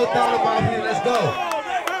 Bow down the mouthpiece and let's go.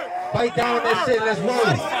 Bite down that shit. Let's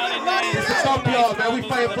roll. This is up, y'all, man. We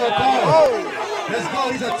fighting for a cause. Let's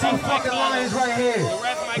go. These are 2 fucking lions right here.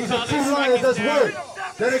 These are 2 lions. Let's work.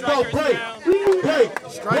 Let it go. Break.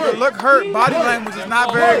 Striker look hurt. Body language is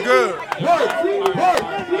not very good. Work. Let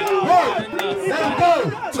him go.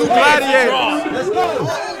 2 gladiators. Let's go.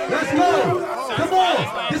 Come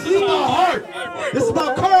on. This is my heart. This is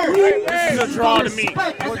my curve. This is a draw to me.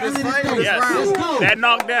 Yes. That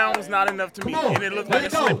knockdown was not enough to me, and it looked like a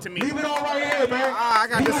slip to me. Leave it all right here, man. I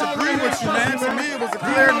got to disagree with you, man. To me, it was a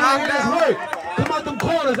clear knockdown. Let's work. Come out them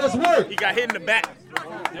corners. Let's work. He got hit in the back.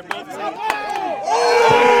 They're both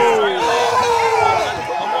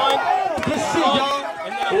Good shit, y'all.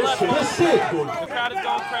 Good shit. The crowd is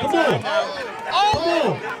going crazy Come on. right now. Come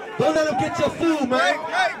on. Don't let them get your food, man.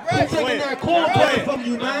 They're taking that cornbread from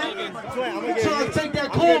you, man. They're trying to take that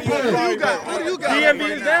cornbread. What do you got? DMV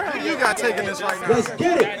is there. Who you got taking this right now? Let's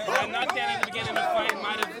get it. That knockdown at the beginning of the fight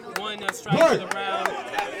might have won a strike for the round.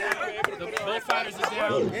 Both fighters are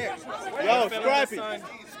down. Yo, Scrappy.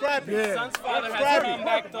 Son's father has to come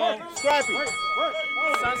back though. Scrappy.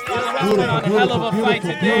 Son's father has put on a hell of a fight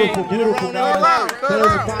today. Beautiful, man. Third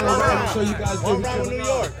and final round. Show you guys One round New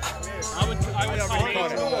York. I would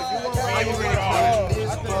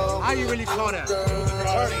How you really call that? You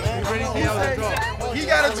really think that was a draw? He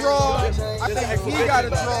got a draw. I think he got a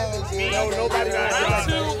draw. Nobody got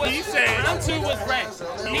Round two was red.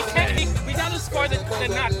 We got to score the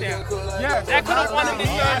knockdown. Yes. That could have won in the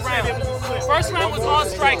third round. First round was all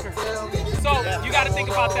striker. So you got to think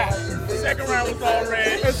about that. Second round was all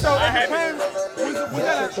red. And so it depends.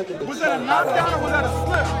 Was that a knockdown or was that a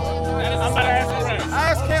slip? I'm about to ask him.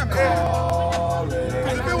 Ask him.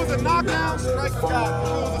 Because if it was a knockdown, Striker got. If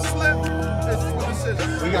it was a slip, it's a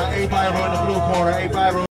decision. We got A-Byron on the blue corner.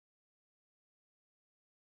 A-Byron.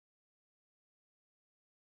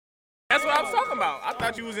 That's what I was talking about. I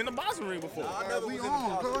thought you was in the boxing ring before. We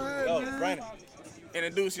on. Go ahead, man. Brandon.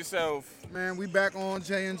 Introduce yourself. Man, we back on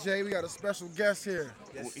J&J. We got a special guest here.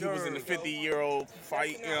 Yes, He was in the 50-year-old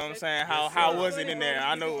fight, you know what I'm saying? How was it in there?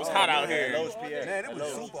 I know it was hot out here. Man, it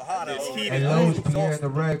was super hot out It's here. heated. And Lowe's Pierre in the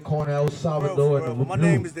red corner. El Salvador in the blue. My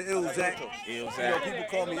name is the Ill Zach. Ill You Zach. know, people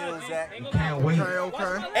call me Ill Zach. Can't wait.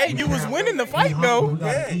 Okay. Hey, you was winning the fight though.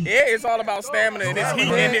 Yeah, it's all about stamina and this heat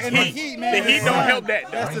and this heat. The heat don't help that.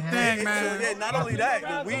 That's the thing, man. Yeah, not only that,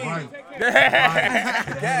 the weed,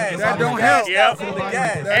 gas. That don't help. Yep. The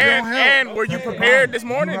gas. And were you prepared this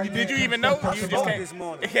morning? Did you even know? You just came. This morning.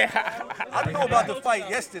 Yeah. I didn't know about the fight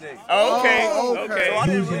yesterday. Okay. Oh, okay. Okay. So I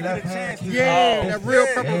didn't really get a chance. Yeah, that real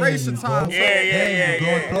preparation time. Yeah.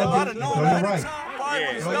 If I'd have known that right.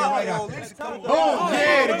 fight was stopped, yo, at least a couple Oh,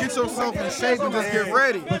 yeah, to get yourself in shape and just get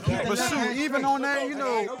ready. But shoot, even on that,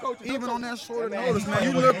 even on that short notice, man,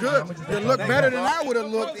 you look good. You look better than I would have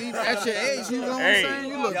looked even at your age. You know what I'm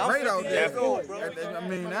saying? You look great out there. I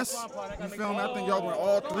mean, that's, you feel me? I think y'all went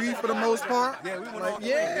all 3 for the most part. Yeah, we went Like, all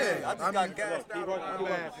yeah. I just got gassed out.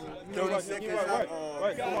 30 seconds out.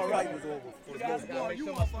 The fight was over.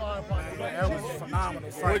 That was a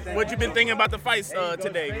phenomenal fight. What you been thinking about the fights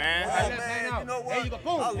today, man? Oh, man, you know what?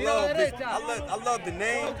 I love the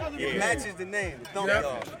name. It matches the name, the Thump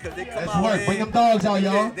Dog. Because they come Let's out work. here, Bring them dogs out,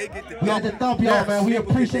 y'all. They get the We got to thump y'all, man. We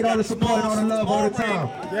appreciate all the support and all the love all the time.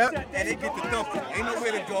 Yep. and they get the thumping. Ain't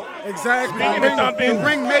nowhere to go. Exactly. thumping. The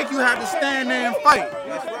ring make you have to stand there and fight.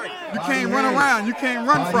 That's right. You can't run around. You can't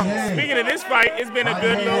run from it. Speaking of this fight, it's been a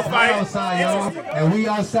good little We fight. outside, y'all, and we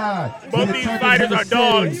outside. Both We the these champions fighters of the are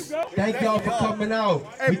dogs. series. Thank y'all for coming out.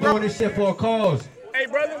 We bro. doing this shit for a cause. Hey,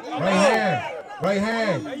 brother. Right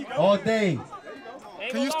hand, all day.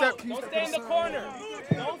 Can you step? Don't stay in the corner.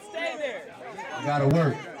 Don't stay there. You gotta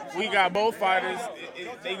work. We got both fighters.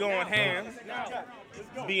 They going ham,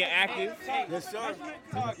 being active. Yes, sir.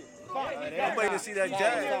 I'm waiting to see that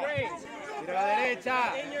jab.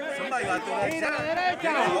 Somebody got to throw that shot.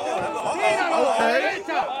 Okay.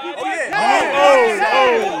 Oh,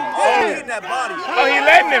 yeah. Hitting that body. Oh, he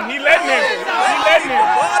letting him. He letting him. He letting him.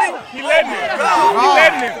 He letting him. He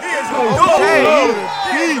letting him.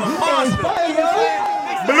 He is a monster.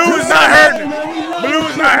 Blue is not hurting him. Blue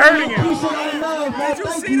is not hurting him. Did you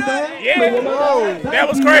see that? Yeah. That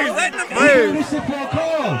was crazy.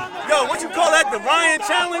 Yo, what you call that? The Ryan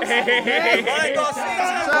challenge? Ryan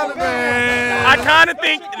Garcia challenge? I kind of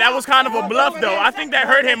think that was kind of a bluff, though. I think that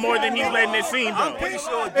hurt him more than he's letting it seem, though. I'm pretty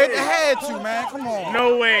sure It had to, man. Come on.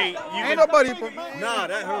 No way. Ain't nobody. Nah,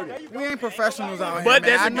 that hurt him. We ain't professionals out here. But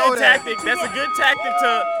man. that's I a know good tactic. That's a good tactic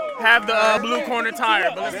to have the blue corner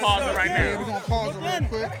tired. But let's pause it right Yeah, we're now. gonna pause it real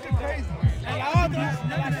quick.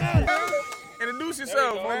 Introduce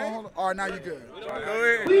yourself, man. Hold on. All right, now you good. Go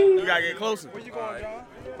ahead. You gotta get closer.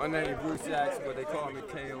 My name is Bruce Jackson, but they call me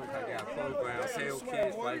KO. I got programs, Hell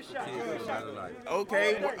Kids, Fight for Kids, for a better life.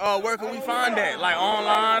 Okay. Where can we find that? Like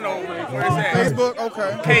online or where's that? Facebook,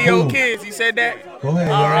 okay. KO Kids. You said that? Go ahead,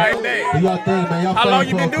 All right, y'all. there. Do y'all thing, man. Y'all How long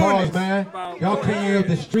you fighting been for a doing cause, this? man. Y'all cleaning up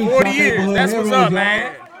the streets. 40 y'all years. neighborhood That's what's heroes, up, y'all.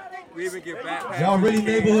 man. We even get backpacks. Y'all really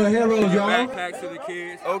neighborhood heroes, y'all. Backpacks to the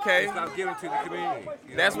kids. Okay. And stop giving to the community.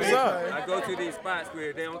 You That's know what's what I up. mean? I go to these spots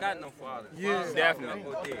where they don't got no fathers. Yeah. Definitely.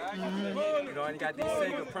 You know, and you got these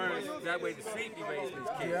single parents. That way the street be raising these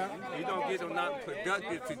kids. You don't get them nothing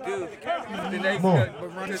productive to do. Then they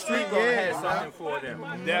the street gonna have something for them.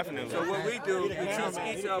 Definitely. So what we do, we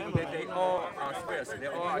teach each of them that they all are special. They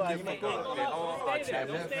all are different. They all are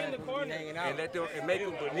champions. And let them and make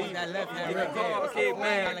them believe. You can call a kid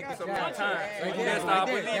man so many times. You can start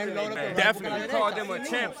believing they man. Definitely. You call them a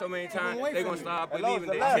champ so many times, they're gonna start believing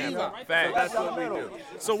they champ. So Facts. that's what we do.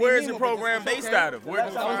 So where is your program based out of? Where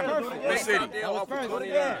can we find it? What Based city? out there off of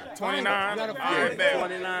 29. 29? All Yeah, right, bet.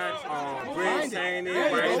 29, Bridge, Sandy,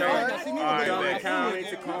 Montgomery County,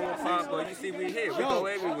 Tacoma, Pop, but you see we here, we go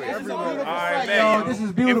everywhere. All right, Yo, bet. this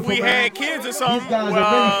is beautiful, If we man. had kids or These something, guys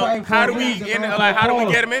are really fighting for how a do we reason, get man, like for how do we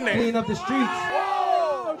cause. get them in there? Clean up the streets.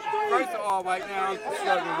 First of all, right now, I'm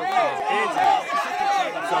struggling with injuries.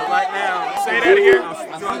 So right now, Say that again. I'm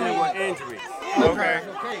struggling with injuries. Okay.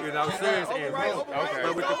 You know, serious injuries. Okay.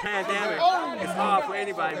 But with the pandemic, it's hard for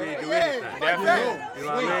anybody really to do anything. Definitely. You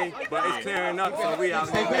know what I mean? But it's clearing up, so we out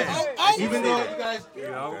here back. Even though you guys, You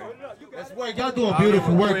know? that's work. Y'all doing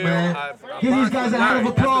beautiful work, man. Give these guys a hand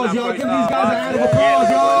of applause, y'all. Give these guys a hand of applause,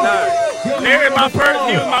 y'all. Larry he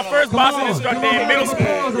was my first boxing instructor in middle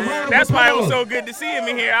school. That's why it was so good to see him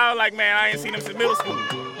in here. I was like, man, I ain't seen him since middle school.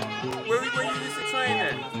 Where you used to train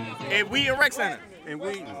at? And we in Rec Center. In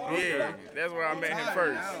Wheaton. Yeah, that's where I met him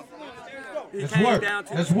first. He Let's came work. down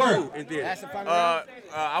to Let's the work. school and did it.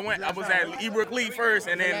 I was at Ebrook Lee first,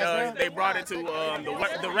 and then they brought it to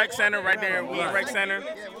the Rec Center right there in Wheaton Rec Center,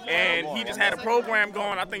 and he just had a program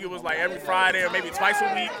going. I think it was like every Friday or maybe twice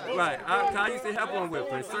a week. Right. I used to help him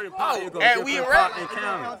with it. Certain parts you go at different Wheaton part Rec? in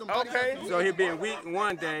county. Okay. So he'll be in Wheaton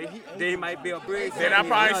one day. Then he might be a Bridge. Then I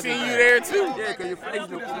probably seen you there too. Yeah, because your face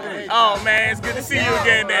look familiar. Oh man, it's good to see you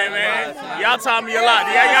again, there, man. Y'all taught me a lot.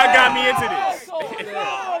 Y'all got me into this.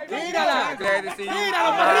 Glad to see you. Man,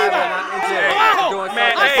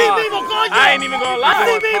 hey, I ain't even gonna lie. I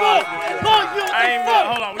ain't even gonna,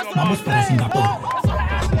 hold on, we gonna pause.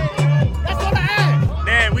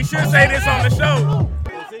 Damn, we should say this on the show.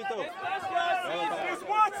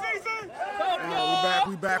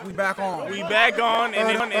 We back on. We back on,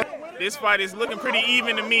 and this fight is looking pretty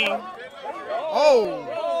even to me.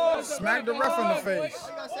 Oh, smack the ref in the face.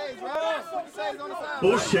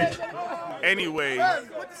 Bullshit. Anyway,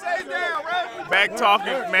 back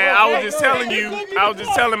talking, man. I was just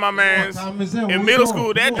telling my mans in middle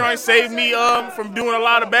school that joint saved me from doing a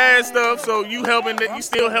lot of bad stuff. So you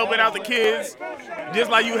still helping out the kids, just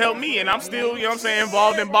like you helped me, and I'm still, you know what I'm saying,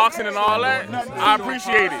 involved in boxing and all that. I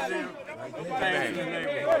appreciate it. Man.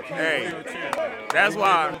 Hey, that's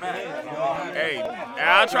why. Hey,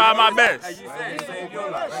 I try my best.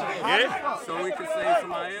 Yeah. So we can save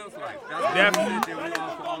somebody else's life. That's definitely. Why we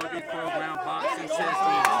offer all of these programs, boxing, chess,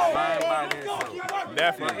 mind, body, and soul.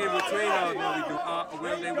 Definitely. But in between all that, we do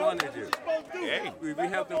whatever they want to do. Hey. We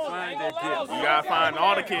help them find their gifts. You gotta find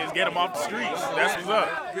all the kids, get them off the streets. That's what's up.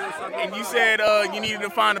 And you said you needed to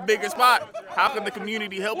find a bigger spot. How can the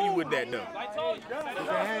community help you with that, though?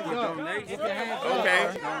 Okay.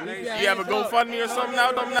 You have a GoFundMe or something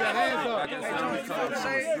out there? I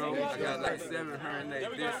got like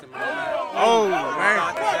 708 this in my life. Oh, man.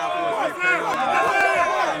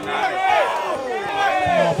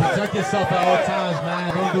 Come on, protect yourself at all times,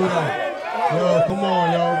 man. Don't do that. Yo, come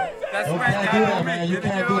on, yo. You can't do that, man. You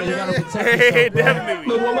can't do that. You gotta protect yourself,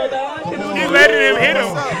 Definitely. He's letting him hit him.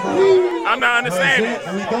 I'm not understanding.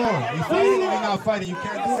 And we going. You fighting or we not fighting? You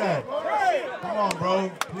can't do that. Come on, bro.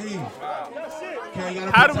 Please.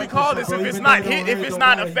 How do we call this if it's not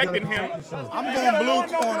affecting him? I'm going blue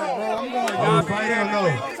corner, bro. I'm going. Are we fighting or no?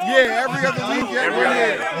 Yeah, every other week. Every other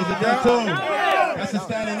week. It's a done too. That's a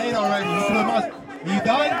standing 8 already. You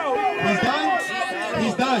done? He's done?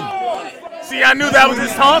 He's done. See, I knew that was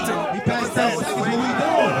his taunting. He passed 10 seconds. What are we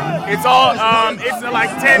doing? It's all, it's like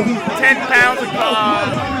 10 pounds of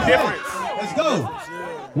difference. Let's go.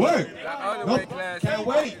 Work. Nope. Can't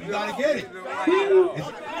wait. You gotta get it. It's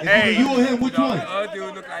either you or him. Which one?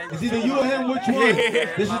 It's either you or him. Which one?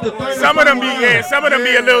 This is the third. Some of them be, some of them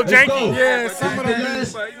be a little janky. Yeah, some of them.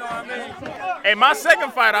 Hey, my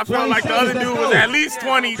second fight, I felt like the other dude was at least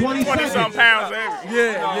 20 some pounds heavy.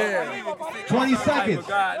 Yeah. 20 seconds.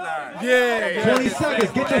 Yeah. 20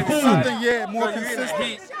 seconds. Get your food. Something, more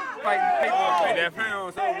consistent.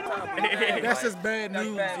 That's just bad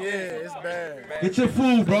news. Yeah, it's bad. Get your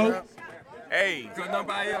food, bro. Hey.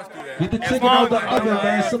 Nobody else do that. Get the chicken out the oven,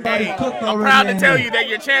 man. Somebody cooked already. I'm proud to tell you that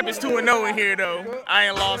your champ is 2-0 in here, though. I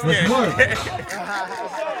ain't lost yet.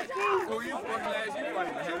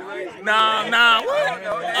 Nah. What?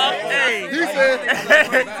 Hey.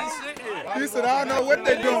 He said, I don't know what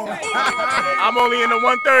they're doing. I'm only in the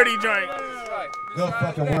 130 joint. Good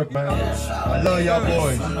fucking work, man. I love y'all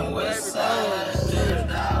boys.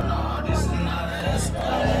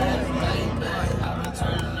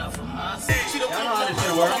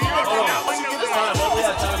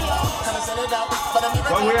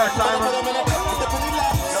 When we are timer.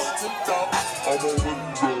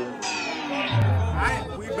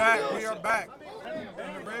 We back. We are back.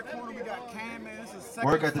 In the red corner, we got Cam, man. This is second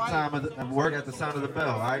Work at the time of the work at the sound of the bell,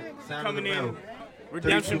 all right? Sound Coming of the bell. in.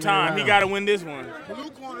 Redemption time. He got to win this one. Blue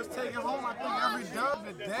corner's taking home, I think, every dub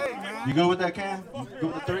today, man. You good with that, Cam? You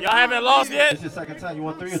good with the 3? Y'all haven't lost yet? This is your second time. You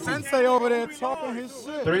want 3 or 2? Sensei over there talking his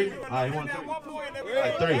shit. 3? All right, you want 3? All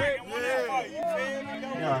right, 3.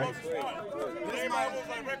 Yeah, all right.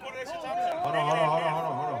 Hold on.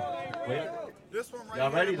 Wait.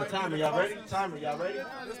 Y'all ready? The timer, y'all ready? Y'all ready?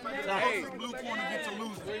 Hey, blue corner get to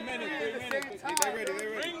lose. 3 minutes. They ready.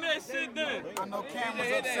 Bring that shit down. I know Cam was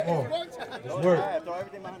upset. Come on. Let's work.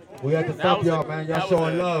 We have to stop y'all, man. Y'all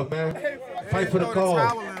showing love, man. Fight for the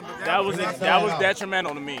cause. That was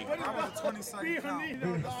detrimental to me. That was a 20-second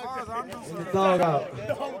count. As far as I'm concerned, Get the dog out.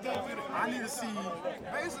 I need to see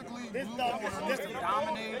basically blue corner needs to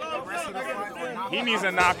dominate the rest of the fight or knock He needs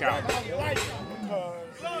a knockout. Yeah.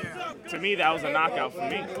 To me, that was a knockout for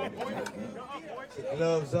me.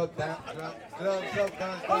 Gloves up, down. Gloves up,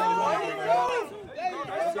 down.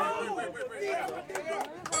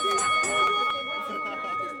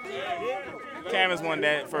 Cam has won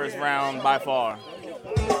that first round by far.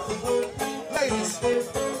 Ladies, we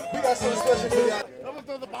got something special for y'all. I'm gonna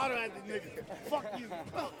throw the bottle at the nigga. Fuck you.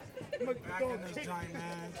 Back in this giant,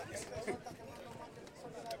 man.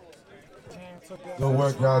 Good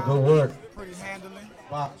work, y'all. Good work. Pretty handily.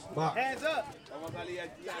 Box. Hands up.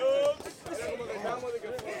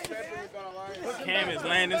 Cam is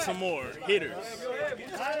landing some more hitters.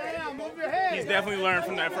 Move your head. He's definitely learned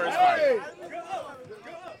from that first fight.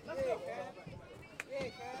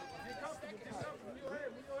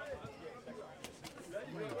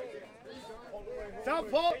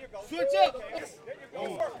 Southpaw, switch up.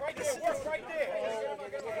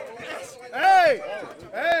 Hey,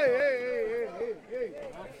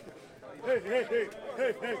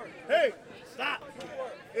 stop.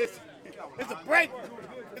 It's a break.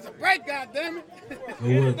 It's a break, goddammit.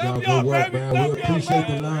 Good work, y'all. Good work, man. We appreciate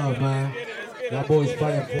the love, man. Y'all boys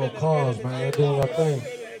fighting for a cause, man. Y'all doing our thing.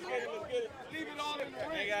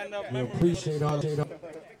 We appreciate all that.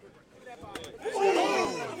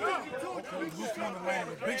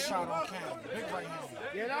 Big shot on Cam. Big right hand.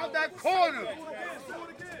 Get out that corner.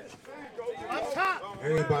 Up top.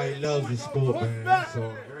 Everybody loves this sport, man.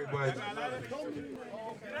 So everybody,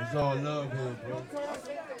 it's all love here, bro.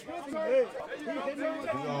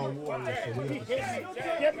 We all warriors, so we understand.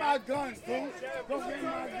 Get my guns, dude. Go get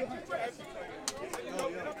my guns.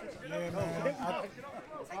 Yeah, man.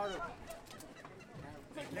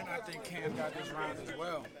 Then I think Cam got this round as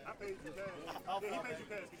well.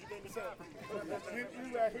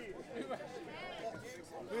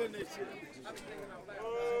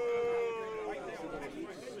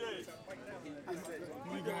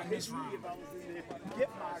 We got this round.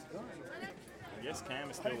 I guess Cam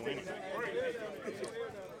is still winning.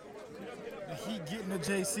 He getting to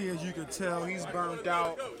JC, as you can tell. He's burned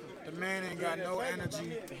out. The man ain't got no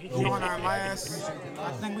energy. We're on our last.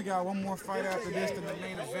 I think we got one more fight after this than the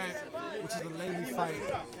main event, which is the Lely fight.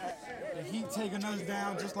 The Heat taking us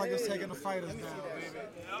down just like it's taking the fighters down, baby.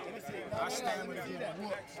 I stand with it getting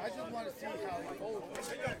whooped. I just want to see how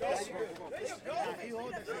he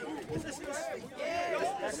holds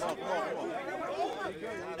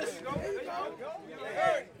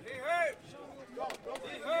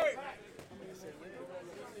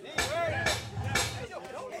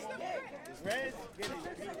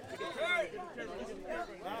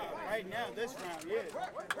right now, this round, yeah.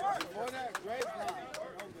 Before that, great round.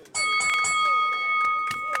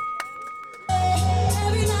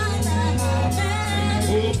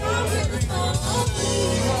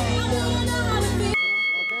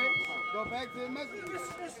 Go back to the message.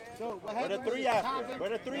 So, where the three after? Where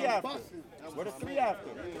the three after? Where the three after?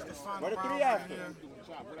 Where the three after?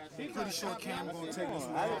 Pretty sure Cam gonna take this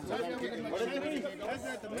one. Where the three?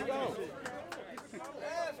 There you go.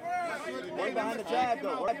 Way behind the jab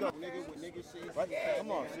though. Right,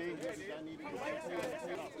 come on, see.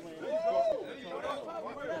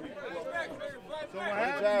 So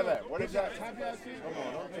where the jab at? Where the jab? Come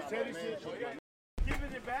on,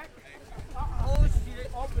 Giving it back. Oh,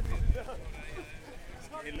 shit. Open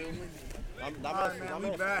Man,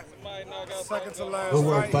 we back. Second to last Good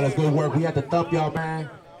work, fight. fellas. Good work. We had to thump y'all, man.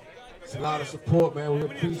 It's a lot of support, man. We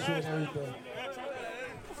appreciate everything.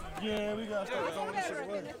 Yeah, we gotta start throwing this shit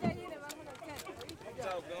away.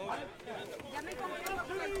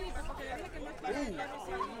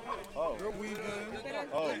 Oh,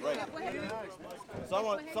 oh, right.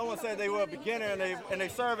 Someone said they were a beginner in they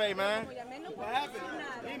survey, man. What happened?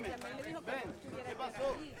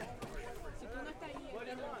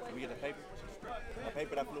 Can we get the paper? The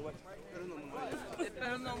paper that flew away?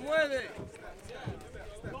 Pero no mueve.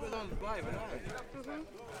 Perdón, bye, ¿verdad?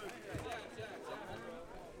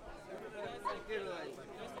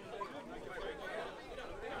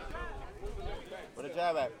 Where the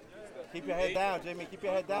jab at? Keep your head down, Jimmy. Keep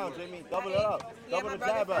your head down, Jimmy. Double it up. Double the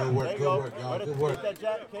jab up. Good work, there you good go. work, y'all. Good work.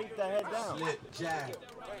 Keep that head down. Slip, jab,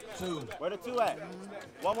 2. Where the 2 at?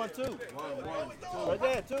 1, 1, 2. 1, 1, 2. Right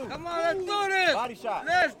there, 2. Come on, let's do this. Body shot.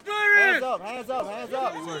 Let's do this. Hands up, hands up, hands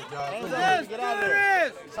up. Good work, y'all. Hands Let's up. Get out of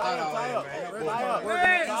there. Tie up, tie up. Tie up.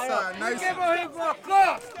 Tie up. We came out here for a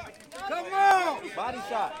cause. Come on. Body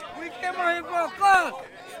shot. We came out here for a cause.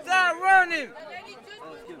 Stop running.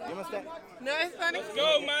 Give us that. No, it's funny. Let's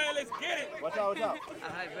go, man. Let's get it. Watch out, watch out. I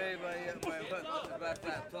hype everybody up.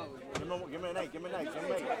 Give me an 8, give me an 8, give me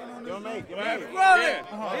an 8. Give me an 8, give me an 8. He's rolling.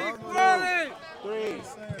 He's rolling. 3,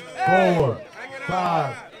 4,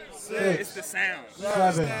 5, 6, It's the sound.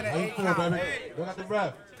 7, 8, 4, baby. Look at the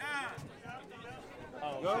ref.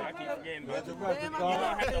 Oh, I keep forgetting. Look at the ref, You don't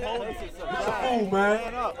have to hold it. Get your food, man.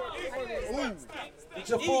 Stand up. Get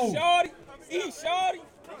your Eat, food. shorty. Eat, shorty.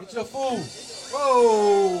 Get your food.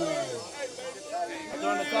 Whoa.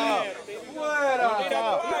 Throw in the towel. What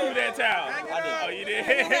Who threw that towel? I did. Oh, you did?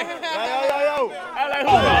 Yo. I like,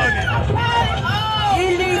 who on it?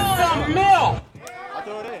 He needs some milk. I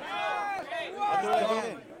threw it in.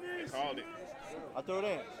 Called it. I threw it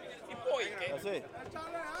in. That's it.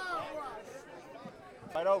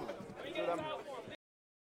 Fight over.